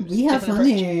 So We have fun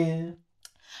here.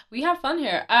 We have fun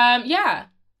here. Yeah.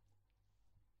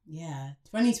 Yeah.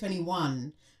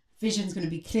 2021. Vision's going to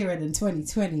be clearer than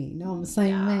 2020. You know what I'm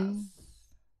saying, man?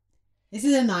 This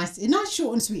is a nice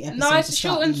short and sweet episode. Nice,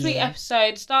 short and sweet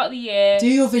episode. Start of the year. Do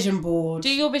your vision board. Do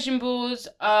your vision boards.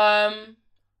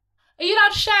 Are you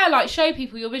allowed to show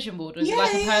people your vision board? Or is it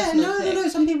like a personal thing? No.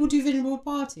 Some people do vision board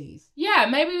parties. Yeah,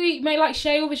 maybe we may like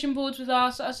share your vision boards with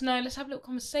us. Let us know. Let's have a little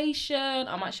conversation.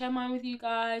 I might share mine with you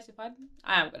guys. If I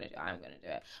am gonna do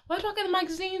it. Where do I get the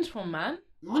magazines from, man?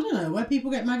 I don't know where people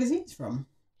get magazines from.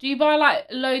 Do you buy like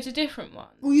loads of different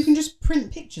ones? Well, you can just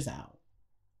print pictures out,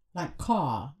 like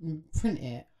car, and print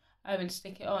it. Oh, and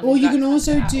stick it on. Or you can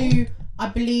also do. I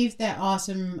believe there are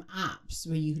some apps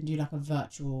where you can do like a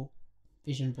virtual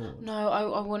vision board. No,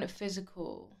 I want it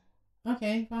physical.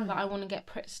 Okay, fine. Like I want to get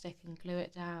Pritt stick and glue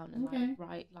it down and like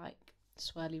write like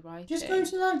swirly writing. Just go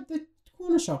to like the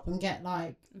corner shop and get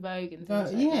like Vogue and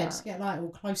things like that. Just get like all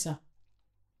closer.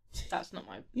 That's not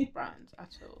my brand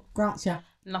at all. Grazia.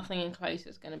 Nothing in close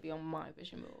is going to be on my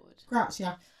vision board.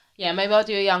 Grazia. Yeah, maybe I'll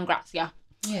do a young Grazia.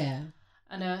 Yeah.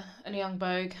 And a young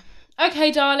Vogue.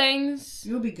 Okay, darlings.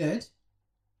 You'll be good.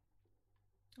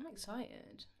 I'm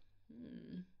excited.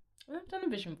 I've never done a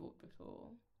vision board before.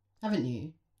 Haven't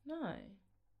you? No.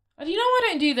 Oh, do you know I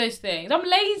don't do those things? I'm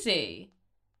lazy.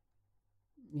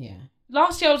 Yeah.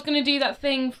 Last year I was going to do that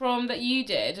thing that you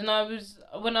did, and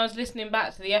when I was listening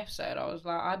back to the episode, I was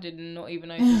like, I did not even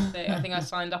know this thing. I think I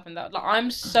signed up in that. Like,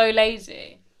 I'm so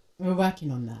lazy. We're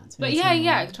working on that. But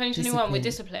yeah, 2021, we're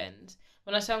disciplined.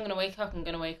 When I say I'm going to wake up, I'm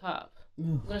going to wake up.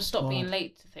 I'm going to stop being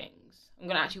late to things. I'm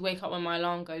going to actually wake up when my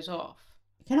alarm goes off.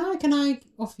 Can I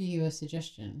offer you a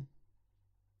suggestion?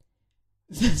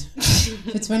 For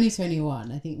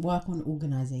 2021, I think work on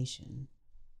organisation.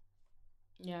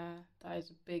 Yeah, that is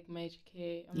a big major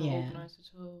key. I'm not organised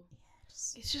at all.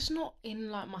 It's just not in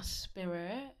like my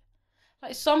spirit.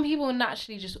 Like some people are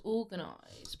naturally just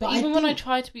organised, but even when I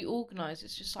try to be organised,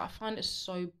 it's just like, I find it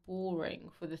so boring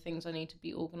for the things I need to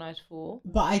be organised for.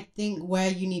 But I think where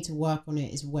you need to work on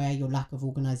it is where your lack of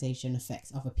organisation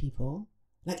affects other people.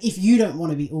 Like if you don't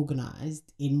want to be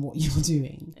organised in what you're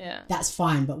doing, that's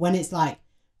fine. But when it's like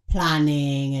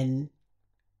planning and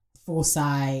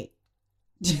foresight.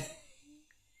 Just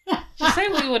say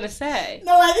what you want to say.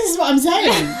 No, like, this is what I'm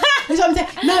saying.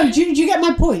 No, do you get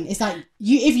my point? It's like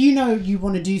if you know you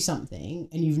want to do something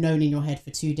and you've known in your head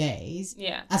for 2 days,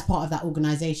 as part of that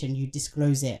organisation, you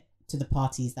disclose it to the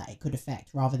parties that it could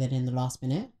affect rather than in the last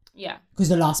minute. Yeah. Because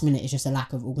the last minute is just a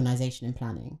lack of organisation and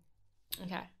planning.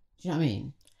 Okay. Do you know what I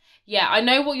mean? Yeah, I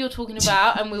know what you're talking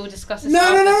about, and we will discuss this. No,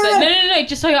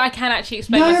 just so I can actually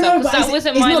explain myself, because that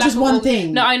wasn't my. It's not just one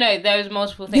thing. No, I know there was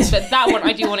multiple things, but that one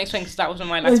I do want to explain because that wasn't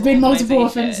my. There's been multiple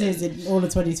offences in all of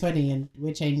 2020, and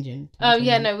we're changing. Oh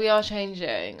yeah, no, we are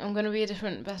changing. I'm going to be a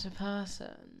different, better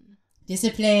person.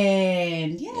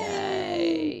 Disciplined.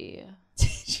 Yay!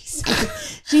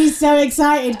 She's so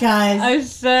excited, guys. I'm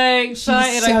so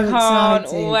excited. I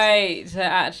can't wait to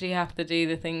actually have to do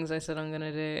the things I said I'm going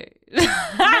to do.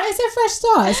 It's a fresh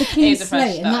start. It's a clean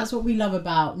slate. And that's what we love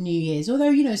about New Year's.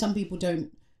 Although, some people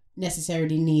don't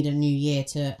necessarily need a new year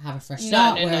to have a fresh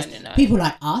start. No. People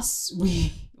like us,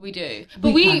 we do.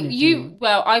 But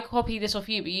well, I copy this off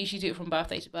you, but you usually do it from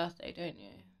birthday to birthday, don't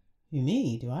you? Who,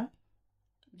 me? Do I?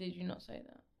 Did you not say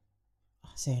that?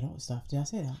 I say a lot of stuff. Did I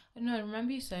say that? No, I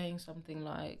remember you saying something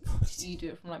like you do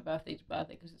it from like birthday to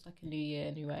birthday because it's like a new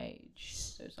year, new age.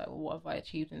 So it's like, well, what have I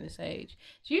achieved in this age?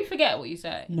 Do you forget what you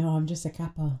say? No, I'm just a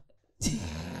capper.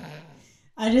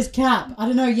 I just cap. I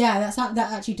don't know. Yeah, that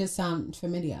actually does sound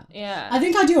familiar. Yeah. I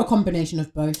think I do a combination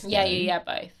of both. Yeah,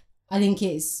 both. I think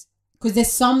it's because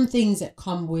there's some things that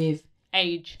come with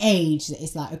age. That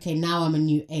it's like, okay, now I'm a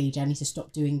new age. I need to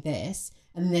stop doing this.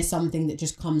 And then there's something that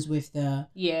just comes with the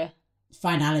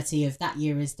finality of that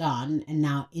year is done, and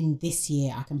now in this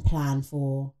year I can plan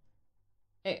for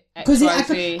because I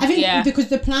think because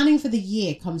the planning for the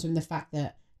year comes from the fact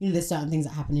that there's certain things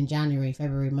that happen in January,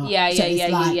 February, March.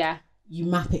 You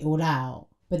map it all out,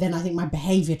 but then I think my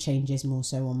behaviour changes more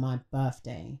so on my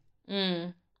birthday.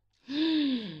 It's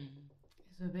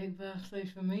a big birthday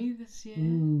for me this year.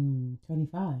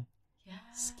 25. Yeah.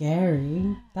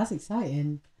 Scary. That's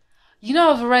exciting.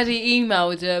 I've already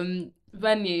emailed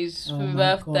venues for my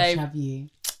birthday. Gosh, have you?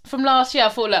 From last year, I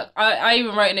thought, look, I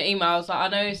even wrote in an email, I was like, I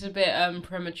know it's a bit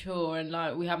premature and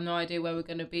like we have no idea where we're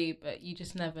going to be, but you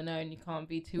just never know and you can't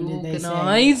be too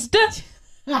organised.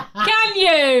 Can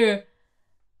you?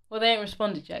 Well, they ain't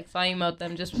responded yet because I emailed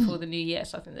them just before the New Year,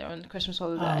 so I think they're on the Christmas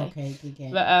holiday. Oh, okay, good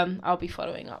game. But I'll be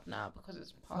following up now because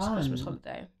it's past Christmas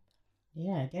holiday.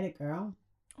 Yeah, get it, girl.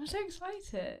 I'm so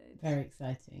excited. Very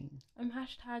exciting. I'm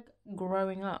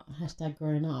 #growing up.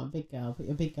 #growing up. Big girl. Put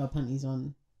your big girl panties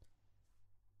on.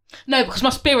 No, because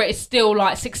my spirit is still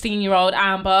like 16-year-old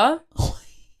Amber.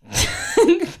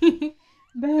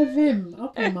 Bear Vim.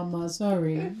 Okay, mama.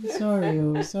 Sorry.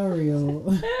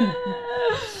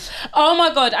 Oh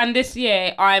my god! And this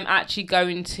year, I'm actually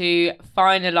going to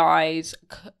finalize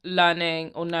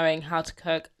learning or knowing how to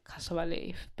cook cassava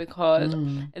leaf because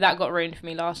that got ruined for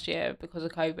me last year because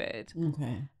of COVID.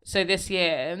 Okay. So this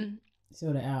year,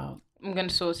 sort it out. I'm going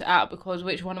to sort it out because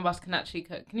which one of us can actually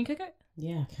cook? Can you cook it?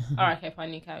 Yeah. All right, okay,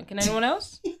 fine, you can. Can anyone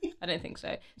else? I don't think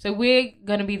so. So we're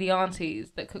going to be the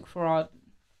aunties that cook for our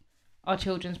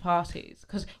children's parties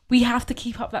because we have to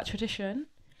keep up that tradition.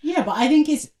 Yeah, but I think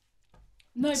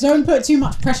don't put too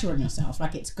much pressure on yourself.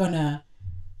 Like it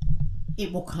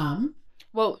will come.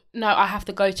 Well, no, I have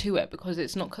to go to it because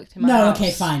it's not cooked in my house. house.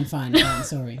 Okay, fine.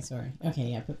 Sorry. Okay,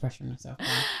 yeah, put pressure on yourself. Fine.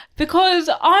 Because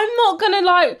I'm not going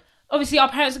to obviously our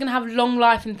parents are going to have long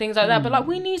life and things like that, but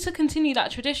we need to continue that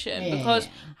tradition because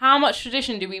how much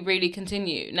tradition do we really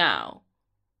continue now?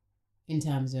 In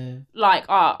terms of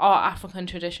our African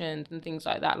traditions and things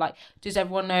like that, does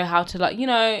everyone know how to do you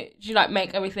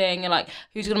make everything and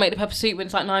who's gonna make the pepper soup when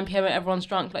it's 9 p.m. and everyone's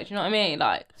drunk? Do you know what I mean?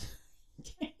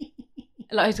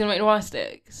 Who's gonna make the rice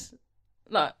sticks?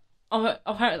 Our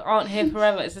parents aren't here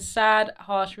forever. It's a sad,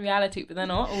 harsh reality, but they're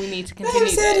not. And we need to continue. Who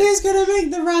said who's gonna make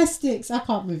the rice sticks? I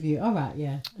can't with you. All right,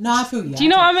 yeah. No, I feel you. Do you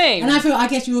know what I mean? And I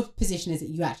guess your position is that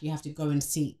you actually have to go and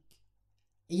seek.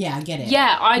 Yeah, I get it.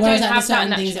 Yeah, I Whereas, don't have that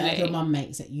naturally. Things that your mum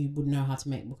makes that you would know how to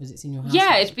make because it's in your house.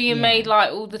 Yeah, it's being made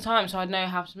all the time, so I know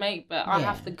how to make. But I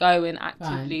have to go and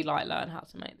actively learn how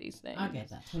to make these things. I get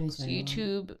that. So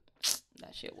YouTube,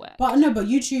 that shit works. But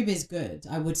YouTube is good.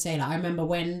 I would say I remember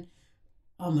when,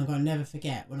 oh my god, I'll never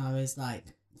forget when I was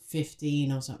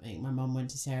 15 or something. My mum went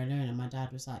to Sierra Leone and my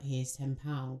dad was like, "Here's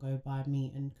 £10. Go buy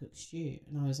meat and cook stew."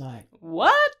 And I was like,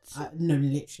 "What?" No,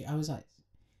 literally, I was like,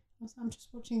 I'm just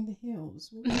watching The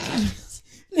Hills.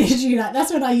 Literally,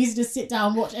 that's when I used to sit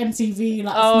down, watch MTV,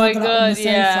 oh my god, on the sofa.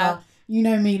 Yeah. You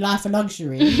know me, life of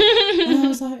luxury. And I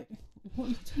was like, what are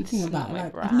you talking about?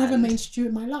 I've never made stew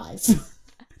in my life.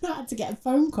 I had to get a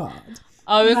phone card.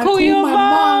 Oh, we call your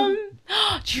mum.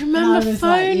 Do you remember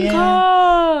phone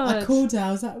cards? I called her.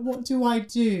 I was like, what do I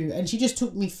do? And she just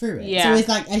took me through it. Yeah. So it's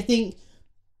I think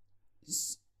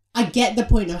I get the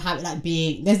point of having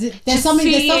being there's something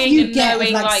there's stuff you get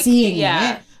with seeing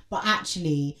it, but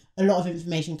actually a lot of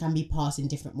information can be passed in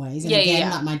different ways. And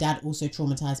again, my dad also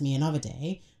traumatized me another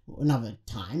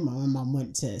time when my mum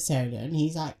went to Sierra Leone.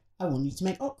 He's like, I want you to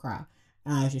make okra.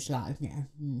 And I was just like,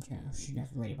 she never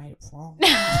really made it before.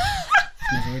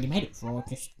 Never really made it before.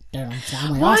 Just don't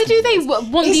understand why do they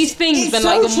want these things when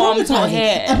so your mom's not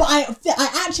here? But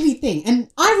I actually think, and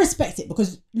I respect it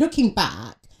because looking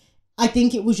back, I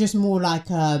think it was just more a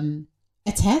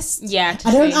test. Yeah.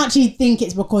 I don't actually think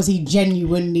it's because he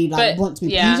genuinely wants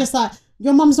me. Yeah. He's just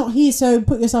your mum's not here, so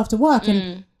put yourself to work.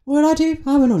 And what did I do?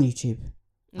 I went on YouTube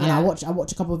and I watched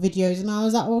a couple of videos, and I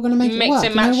was like, we're gonna make it work. Mix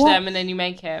and match them, and then you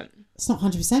make it. It's not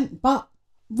 100%, but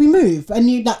we move, and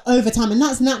you over time, and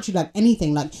that's naturally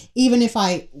anything. Even if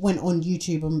I went on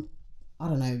YouTube and I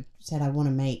don't know, said I want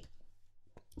to make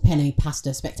penne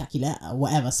pasta spectacular or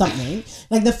whatever, something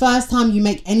the first time you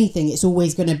make anything, it's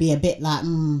always going to be a bit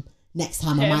next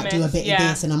time I might do a bit of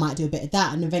this and I might do a bit of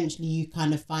that, and eventually you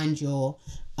kind of find your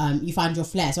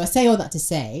flair. So I say all that to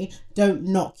say, don't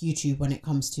knock YouTube when it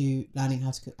comes to learning how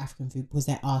to cook African food, because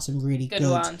there are some really good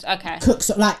ones. Okay,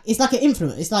 cooks. It's like an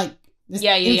influence. It's like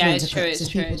it's true. It's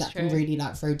true. People that can really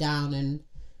throw down and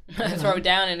throw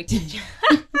down in the kitchen.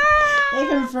 They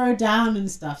can throw down and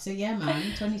stuff. So yeah, man,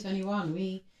 2021,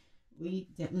 we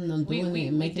dipping and doing it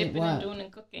and making it work. Doing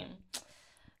and cooking.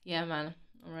 Yeah, man,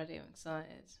 I'm ready. I'm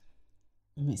excited.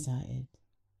 I'm excited.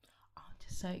 I'm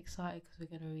just so excited because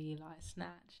we're gonna be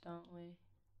snatched, aren't we?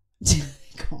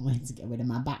 Can't wait to get rid of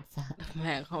my back fat.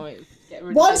 Man, I can't wait to get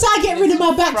rid Once I get rid of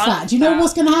my back fat, do you know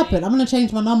what's going to happen? I'm going to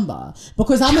change my number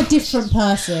because I'm a different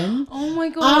person. Oh my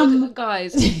god,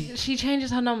 guys. She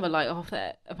changes her number off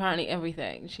it. Apparently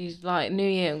everything. She's like, New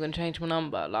Year, I'm going to change my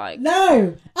number.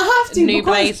 No, I have to. New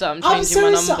blazer, I'm changing my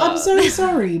number. I'm so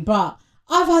sorry, but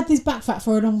I've had this back fat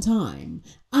for a long time.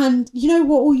 And you know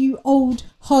what, all you old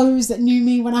hoes that knew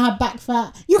me when I had back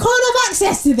fat, you can't have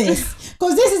access to this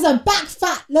because this is a back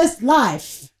fatless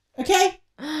life. Okay?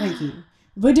 Thank you.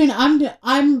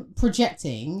 I'm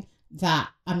projecting that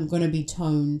I'm going to be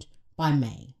toned by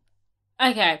May.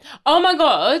 Okay. Oh my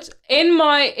god. In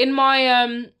my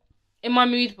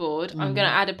mood board, I'm going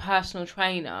to add a personal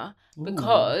trainer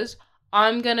because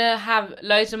I'm going to have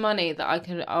loads of money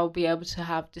that I'll be able to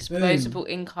have disposable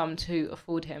income to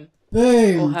afford him.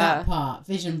 Boom, that part.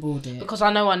 Vision board it. Because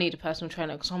I know I need a personal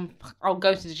trainer because I'll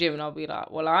go to the gym and I'll be like,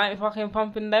 well, I ain't fucking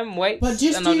pumping them weights. But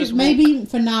just maybe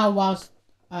for now, whilst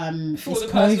it's For the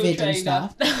personal COVID and trainer.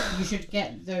 stuff, you should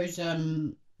get those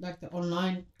like the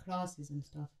online classes and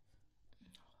stuff.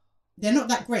 They're not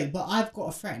that great, but I've got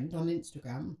a friend on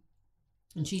Instagram,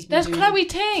 and she's been There's doing Chloe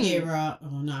Ting. Kira.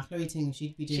 Oh no, Chloe Ting.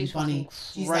 She'd be doing She's bunny. fucking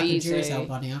She's like a crazy. Duracell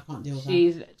bunny. I can't deal with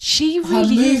that. She Her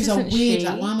really moves is, are isn't weird. she?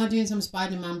 Like, why am I doing some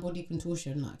Spider-Man body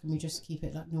contortion? Like, can we just keep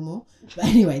it like normal? But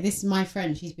anyway, this is my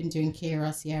friend. She's been doing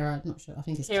Sierra. I'm not sure. I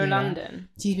think it's Here Kira. in London.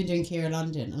 She's been doing Kira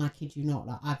London, and I kid you not,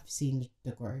 like I've seen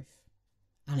the growth,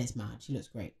 and it's mad. She looks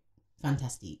great,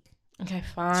 fantastic, Okay,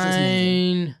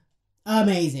 amazing.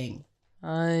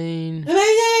 fine.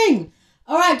 Amazing.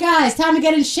 All right, guys, time to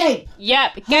get in shape.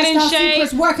 Yep, get in Hairstyle shape.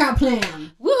 Secrets workout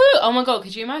plan. Woohoo! Oh my god,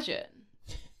 could you imagine?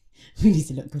 We need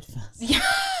to look good first. Yeah.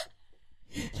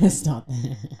 Let's start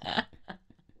there.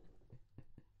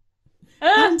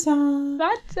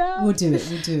 Fanta. We'll do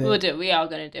it. We are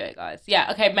going to do it, guys.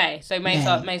 Yeah, okay, May. So May's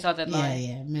our deadline.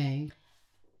 Yeah, May.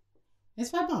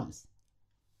 It's 5 months.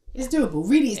 It's doable.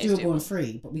 Really, it's doable and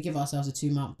free, but we give ourselves a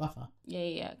 2-month buffer.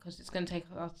 Yeah, because it's going to take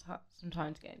us some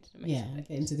time to get into the mix. Yeah,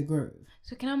 get into the groove.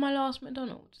 So can I have my last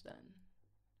McDonald's then?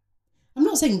 I'm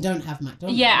not saying don't have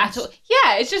McDonald's. Yeah, at all.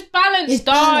 Yeah, it's just balanced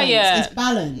diet. It's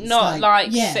balanced. Not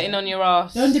like sitting on your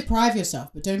ass. Don't deprive yourself,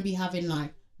 but don't be having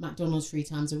like McDonald's 3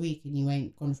 times a week and you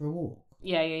ain't gone for a walk.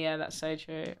 Yeah, that's so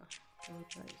true. Oh,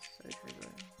 that is so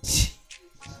true.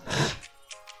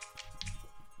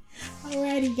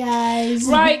 Alrighty, guys.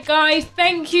 Right, guys,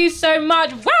 thank you so much.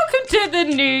 Welcome to the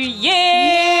new year.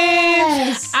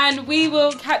 Yes. And we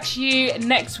will catch you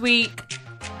next week.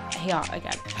 Here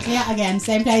again.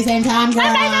 Same place, same time, girl.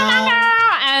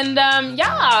 And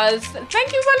yes,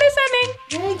 thank you for listening.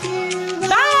 Thank you.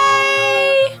 Bye.